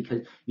to,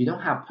 because you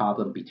don't have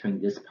problem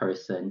between this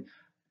person,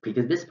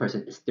 because this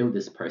person is still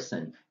this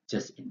person,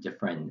 just in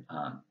different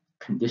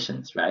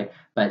conditions, right?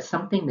 But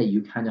something that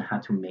you kind of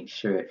have to make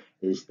sure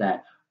is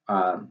that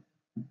um,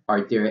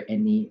 are there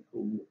any,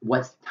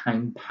 what's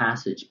time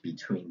passage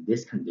between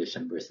this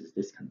condition versus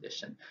this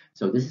condition?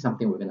 So this is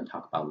something we're going to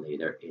talk about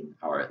later in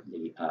our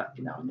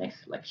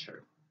next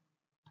lecture.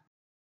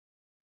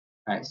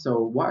 All right, so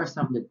what are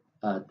some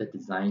of the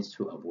designs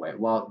to avoid?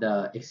 Well,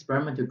 the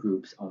experimental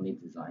groups only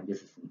design,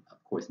 this is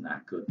of course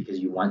not good because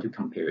you want to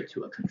compare it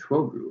to a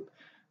control group.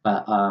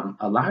 But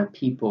a lot of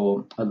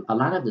people, a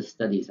lot of the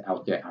studies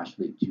out there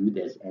actually do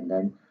this, and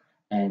then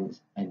and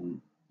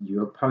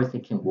you're probably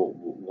thinking, well,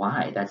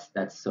 why? That's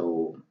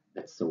so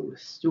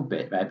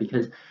stupid, right?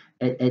 Because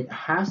it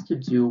has to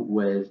do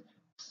with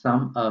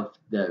some of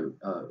the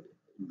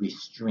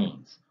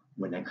restraints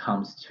when it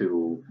comes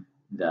to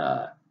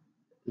the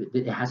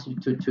it has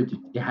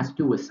it has to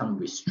do with some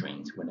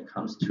restraints when it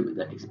comes to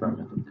the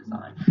experimental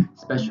design,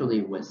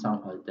 especially with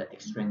some of the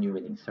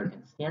extenuating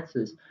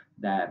circumstances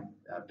that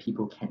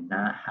people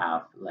cannot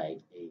have like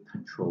a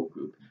control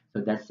group.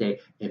 So let's say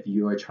if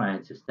you are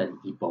trying to study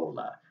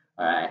Ebola,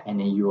 all right, and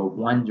then you are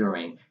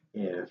wondering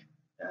if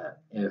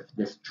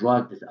this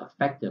drug is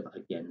effective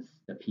against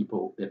the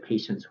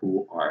patients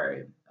who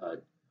are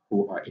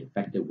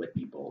infected with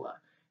Ebola.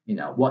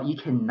 Well, you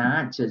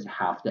cannot just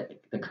have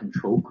the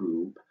control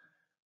group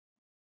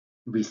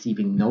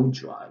receiving no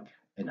drug.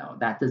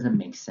 That doesn't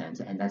make sense,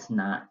 and that's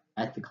not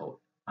ethical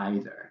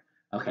either.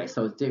 Okay,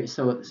 so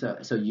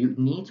you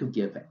need to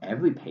give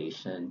every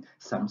patient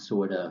some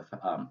sort of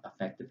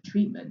effective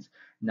treatment.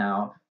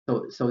 Now,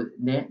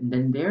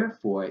 then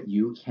therefore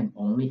you can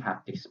only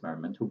have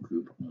experimental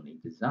group only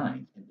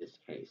designs in this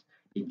case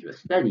in your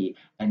study,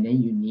 and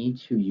then you need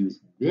to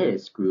use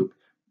this group,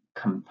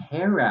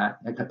 compare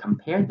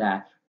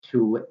that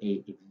to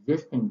a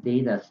existing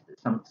data,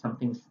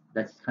 something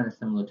that's kind of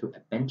similar to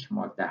a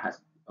benchmark that has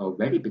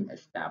already been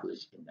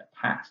established in the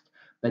past.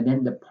 But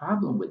then the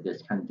problem with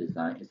this kind of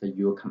design is that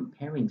you're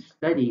comparing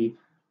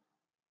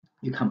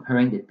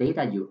the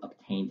data you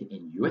obtained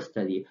in your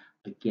study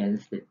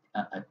against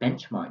a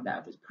benchmark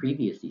that was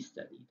previously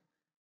studied,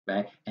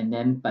 right? And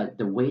then, but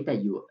the way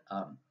that you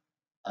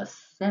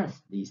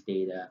assess these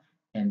data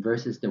and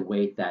versus the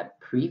way that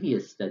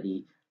previous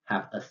study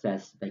have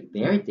assessed like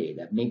their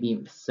data,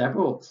 maybe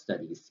several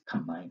studies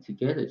combined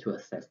together to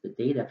assess the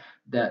data.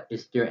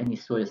 Is there any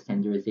sort of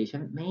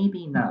standardization?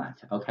 Maybe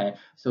not. Okay,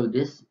 so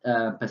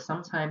but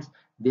sometimes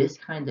this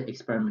kind of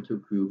experimental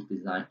group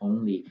design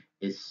only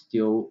is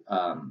still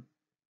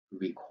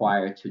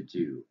required to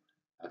do.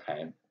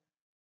 Okay.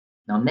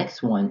 Now,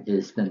 next one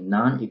is the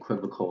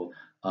non-equivocal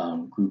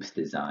groups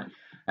design.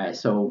 All right,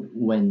 so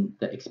when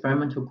the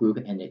experimental group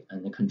and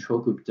the control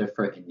group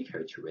differ in the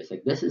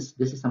characteristic, this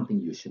is something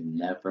you should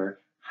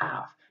never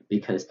have,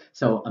 because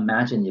so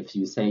imagine if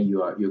you say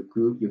your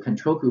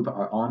control group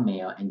are all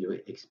male and your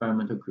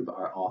experimental group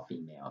are all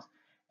females,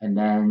 and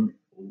then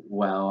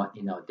well,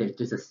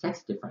 there's a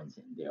sex difference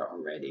in there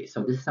already.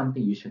 So this is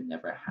something you should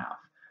never have.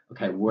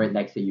 Okay, where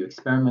like say your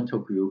experimental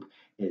group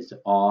is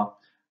all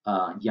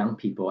young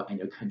people and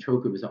your control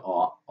group is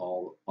all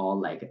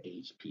like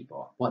aged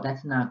people. Well,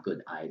 that's not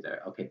good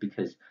either. Okay,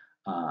 because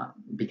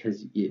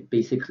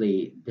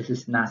basically this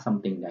is not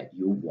something that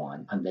you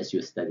want unless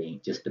you're studying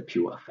just the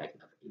pure effect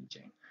of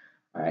aging.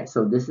 All right,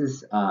 so this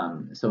is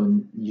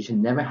so you should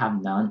never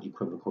have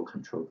non-equivocal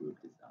control group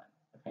design.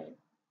 Okay.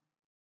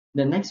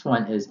 The next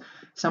one is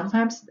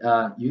sometimes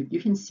you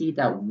can see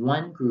that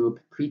one group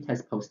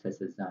pre-test post-test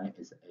design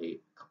is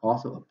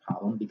also a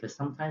problem because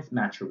sometimes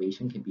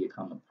maturation can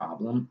become a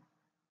problem,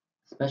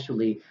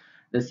 especially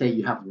let's say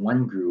you have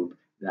one group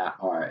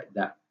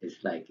that is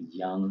like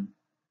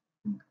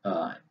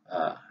uh,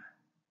 uh,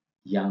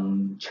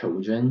 young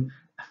children,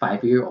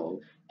 5 year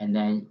old, and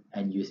then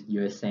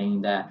you're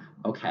saying that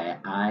okay,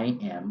 I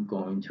am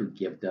going to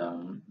give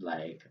them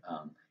like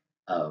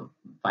a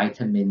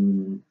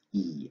vitamin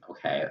E.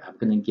 Okay, I'm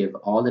gonna give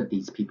all of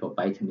these people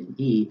vitamin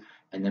E,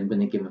 and I'm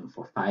gonna give them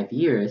for 5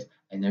 years,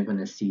 and they're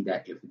gonna see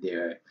that if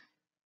their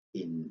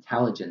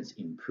intelligence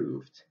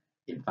improved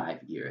in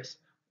 5 years.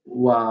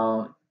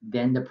 Well,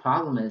 then the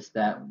problem is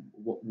that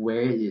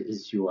where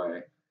is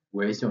your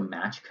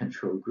match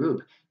control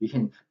group? You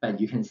can,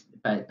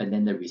 but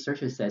then the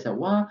researcher says that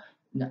well,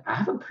 no, I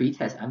have a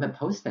pre-test, I have a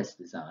post-test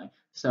design,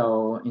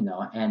 so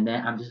and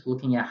then I'm just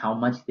looking at how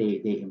much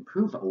they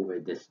improve over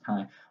this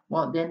time.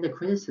 Well, then the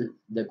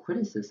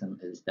criticism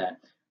is that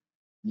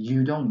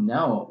you don't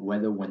know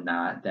whether or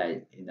not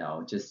that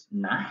just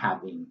not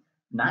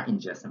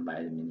ingesting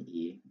vitamin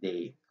E,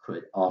 they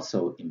could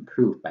also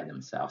improve by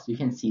themselves. You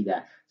can see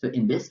that. So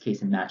in this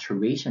case, in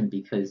maturation,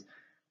 because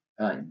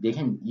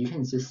you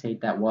can just say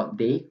that well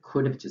they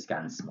could have just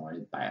gotten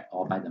smarter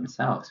by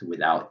themselves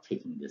without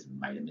taking this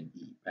vitamin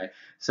E, right?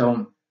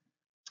 So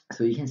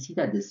you can see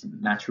that this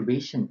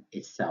maturation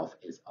itself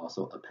is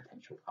also a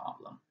potential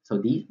problem. So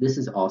this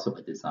is also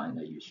a design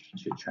that you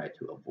should try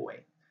to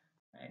avoid,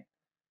 right?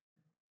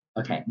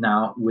 Okay,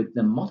 now with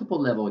the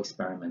multiple level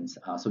experiments,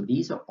 so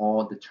these are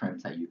all the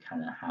terms that you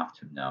kind of have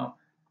to know.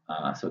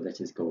 So let's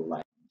just go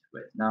right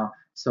into it. Now,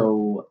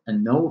 so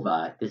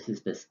ANOVA, this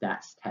is the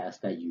stats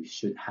test that you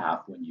should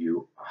have when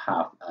you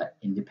have an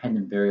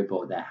independent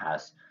variable that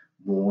has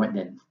more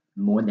than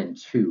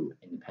two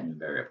independent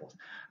variables.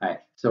 All right,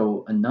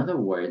 so in other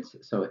words,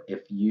 so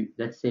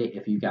let's say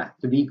if you got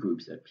three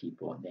groups of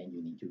people, then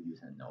you need to use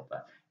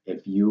ANOVA.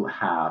 If you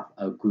have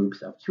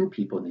groups of two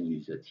people, then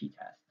use a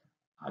t-test,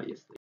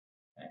 obviously.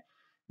 Okay.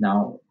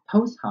 Now,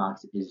 post hoc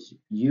is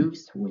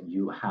used when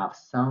you have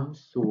some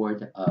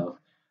sort of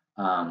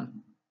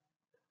um,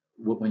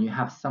 when you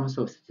have some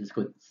sort of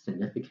statistical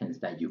significance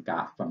that you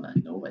got from a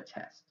ANOVA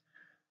test.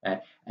 Okay?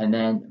 And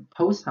then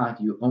post hoc,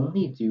 you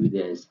only do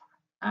this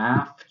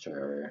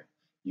after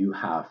you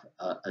have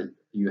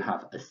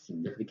a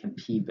significant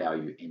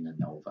p-value in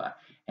ANOVA.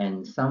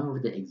 And some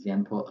of the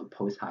example of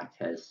post hoc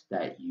tests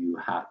that you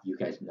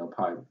guys know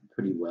probably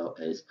pretty well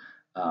is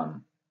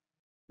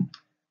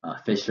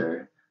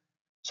Fisher,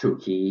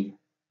 Tukey,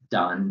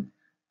 Dunn,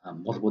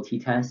 multiple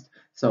t-test.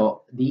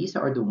 So these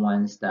are the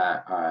ones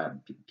that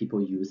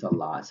people use a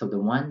lot. So the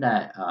one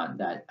that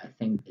I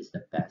think is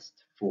the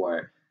best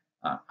for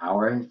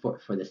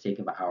for the sake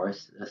of our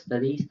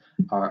studies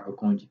are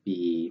going to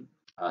be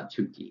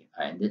Tukey,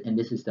 and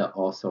this is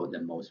also the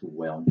most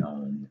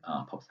well-known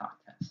post hoc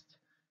test.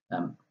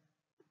 Um,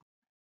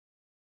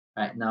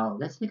 all right, now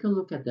let's take a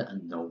look at the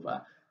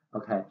ANOVA.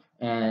 Okay,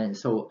 and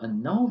so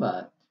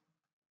ANOVA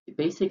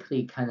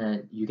basically kind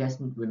of you guys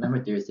remember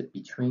there's a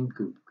between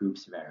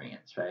groups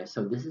variance, right?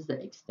 So this is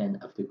the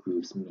extent of the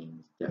group's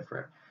means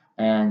differ.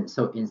 And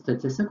so in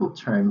statistical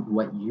term,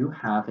 what you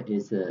have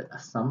is a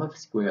sum of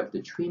square of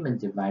the treatment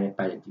divided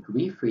by the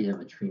degree freedom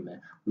of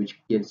treatment,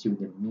 which gives you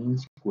the mean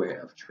square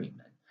of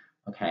treatment.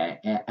 Okay,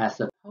 as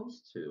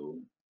opposed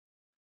to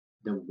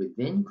the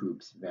within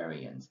groups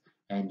variance,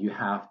 and you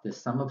have the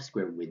sum of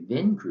square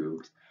within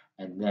groups,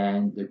 and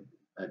then the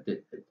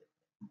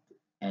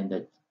and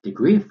the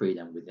degree of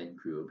freedom within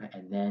group.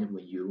 And then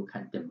when you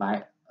can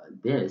divide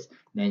this,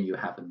 then you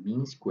have a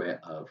mean square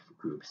of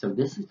group. So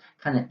this is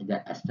kind of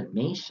the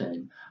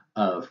estimation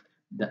of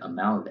the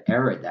amount of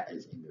error that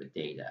is in your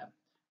data.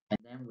 And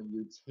then when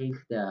you take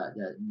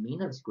the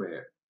mean of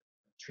square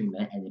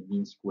treatment and the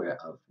mean square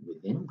of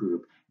within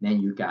group,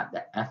 then you got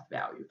the F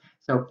value.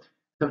 So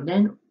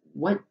then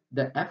what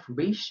the F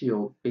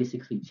ratio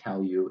basically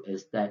tell you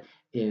is that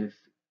if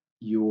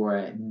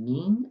your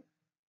mean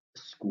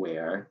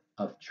square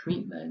of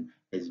treatment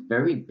is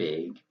very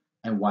big,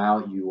 and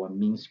while your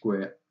mean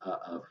square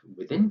of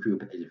within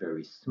group is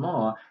very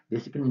small,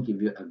 this is going to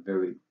give you a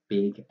very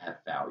big F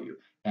value.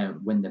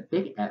 And when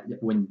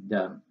when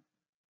the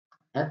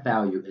F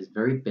value is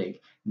very big,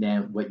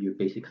 then what you're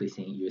basically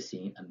seeing, you're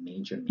seeing a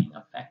major mean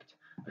effect.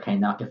 Okay,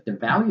 now if the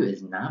value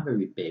is not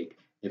very big,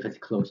 if it's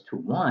close to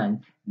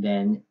 1,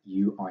 then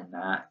you are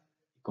not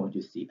going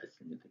to see a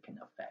significant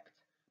effect,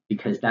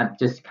 because that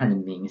just kind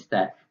of means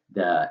that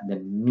the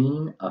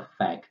mean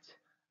effect,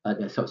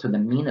 so the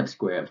mean of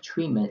square of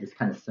treatment is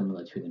kind of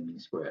similar to the mean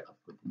square of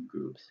within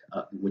groups,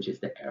 which is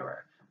the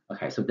error.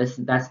 Okay, so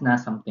that's not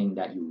something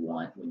that you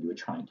want when you're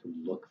trying to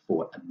look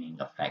for a mean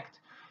effect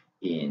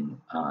in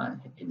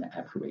the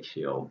F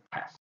ratio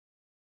test.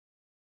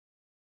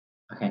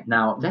 Okay,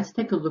 now let's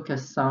take a look at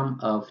some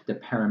of the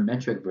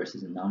parametric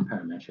versus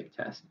non-parametric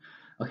tests.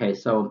 Okay,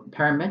 so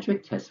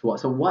parametric tests,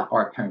 so what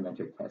are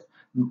parametric tests?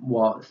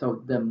 Well,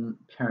 so the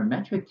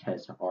parametric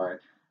tests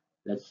are,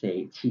 let's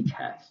say,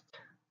 t-test,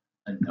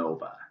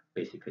 ANOVA,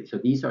 basically. So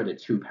these are the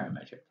two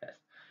parametric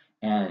tests.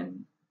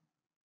 And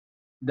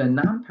the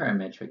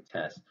non-parametric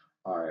tests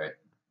are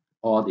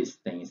all these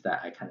things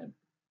that I kind of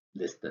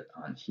listed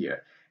on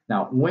here.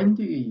 Now, when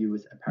do you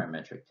use a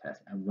parametric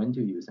test and when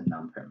do you use a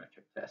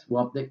non-parametric test?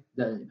 Well, the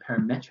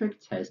parametric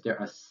test, there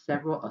are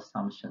several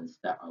assumptions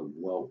that are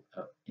well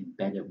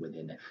embedded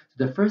within it.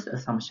 So the first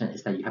assumption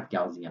is that you have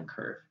Gaussian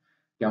curve.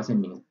 Gaussian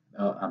means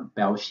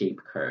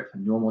bell-shaped curve,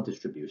 normal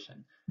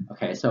distribution.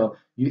 Okay, so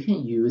you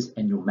can use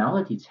a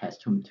normality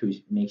test to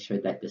make sure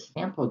that the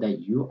sample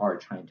that you are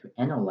trying to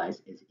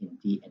analyze is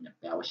indeed in a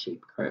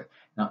bell-shaped curve.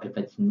 Now, if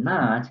it's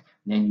not,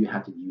 then you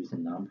have to use a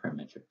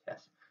non-parametric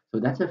test. So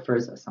that's the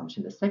first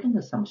assumption. The second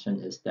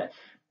assumption is that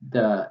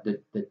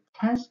the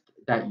test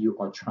that you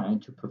are trying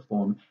to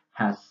perform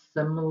has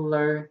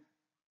similar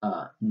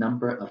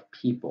number of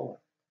people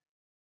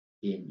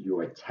in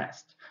your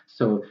test.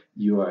 So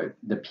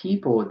the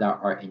people that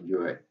are in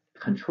your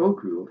control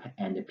group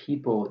and the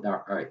people that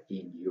are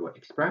in your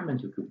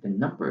experimental group, the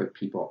number of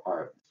people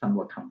are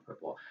somewhat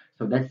comparable.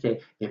 So let's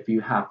say if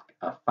you have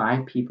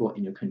 5 people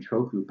in your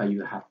control group, but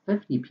you have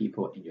 50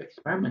 people in your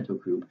experimental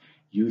group,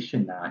 you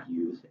should not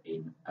use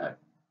a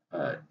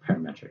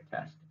parametric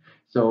test.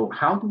 So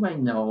how do I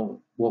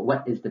know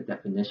what is the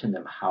definition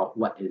of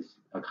what is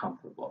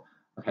comparable?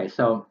 Okay,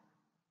 so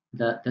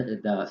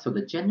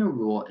the general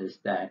rule is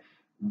that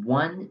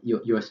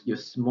your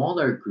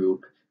smaller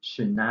group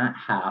should not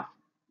have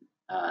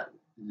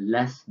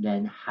less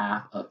than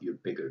half of your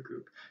bigger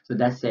group. So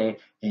let's say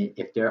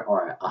if there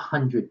are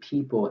 100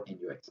 people in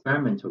your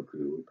experimental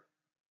group,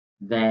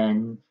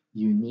 then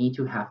you need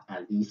to have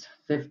at least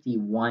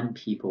 51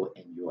 people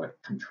in your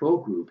control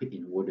group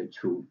in order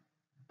to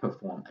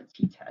perform a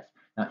t-test.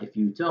 Now, if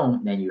you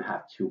don't, then you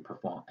have to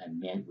perform a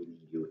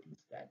man-within-U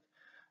instead.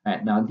 All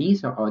right, now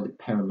these are all the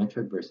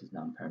parametric versus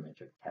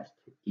non-parametric tests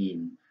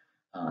in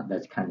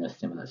that's kind of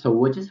similar. So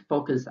we'll just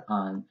focus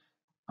on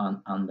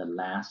the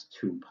last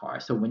two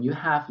parts. So when you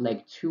have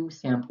like two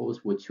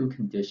samples with two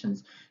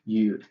conditions,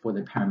 for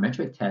the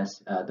parametric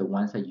test, the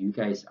ones that you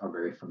guys are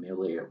very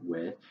familiar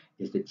with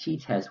is the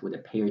t-test with a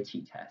pair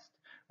t-test,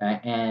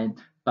 right?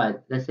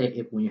 But let's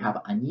say when you have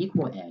an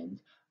unequal end,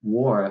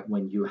 or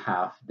when you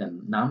have the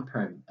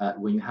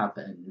when you have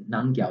a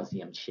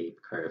non-Gaussian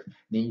shaped curve,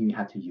 then you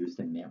have to use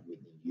the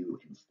man-within-U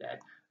instead.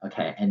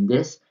 Okay, and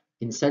this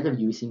instead of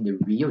using the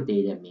real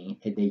data mean,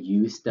 they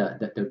use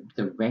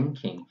the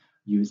ranking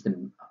use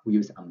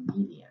a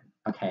median.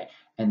 Okay,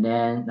 and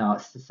then now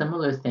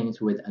similar things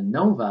with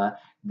ANOVA,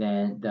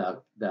 then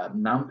the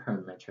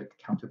non-parametric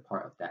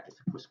counterpart of that is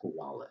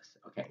Kruskal-Wallis.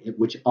 Okay,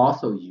 which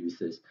also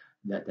uses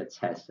the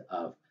test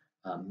of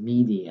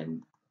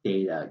median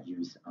data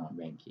used on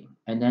ranking.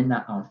 And then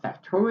on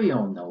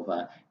factorial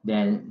ANOVA,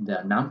 then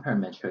the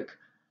non-parametric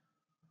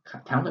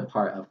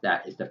counterpart of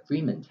that is the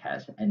Freeman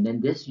test. And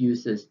then this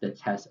uses the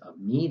test of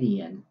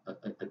median,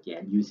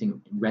 again,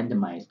 using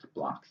randomized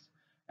blocks.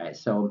 Right,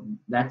 so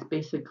that's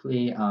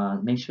basically,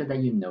 make sure that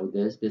you know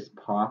this. This is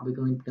probably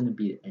going to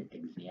be an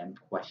exam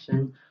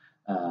question.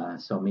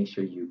 So make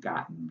sure you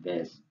got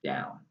this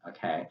down,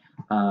 okay?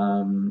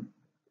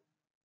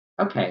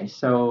 Okay,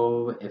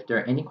 so if there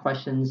are any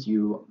questions,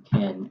 you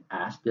can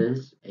ask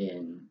this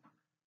in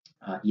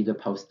either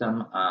post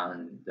them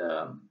on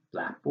the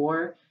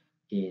Blackboard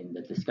in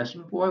the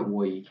discussion board,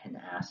 or you can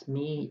ask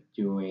me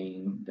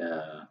during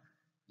the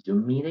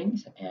Zoom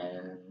meetings,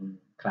 and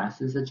class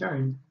is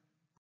adjourned.